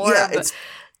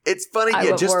 It's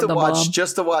funny,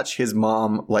 just to watch his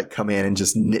mom, like, come in and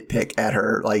just nitpick at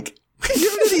her, like,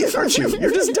 you're an idiot, aren't you?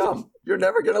 You're just dumb. You're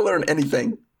never going to learn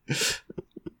anything. You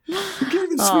can't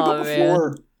even sweep up the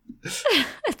floor.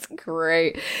 That's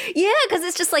great. Yeah, because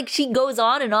it's just like she goes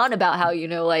on and on about how, you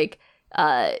know, like,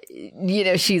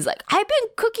 she's like, I've been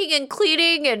cooking and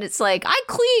cleaning, and it's like, I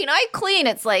clean.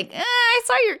 It's like, I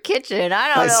saw your kitchen. I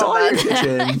don't know. I saw about your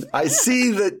kitchen. I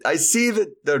see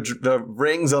that the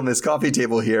rings on this coffee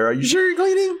table here. Are you sure you're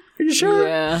cleaning? Are you sure?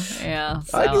 Yeah.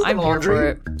 So I do the I'm laundry.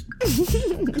 here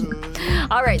for it.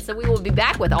 All right, so we will be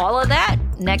back with all of that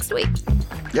next week.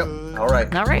 Yep. All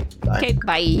right. All right. Bye. Okay,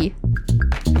 bye.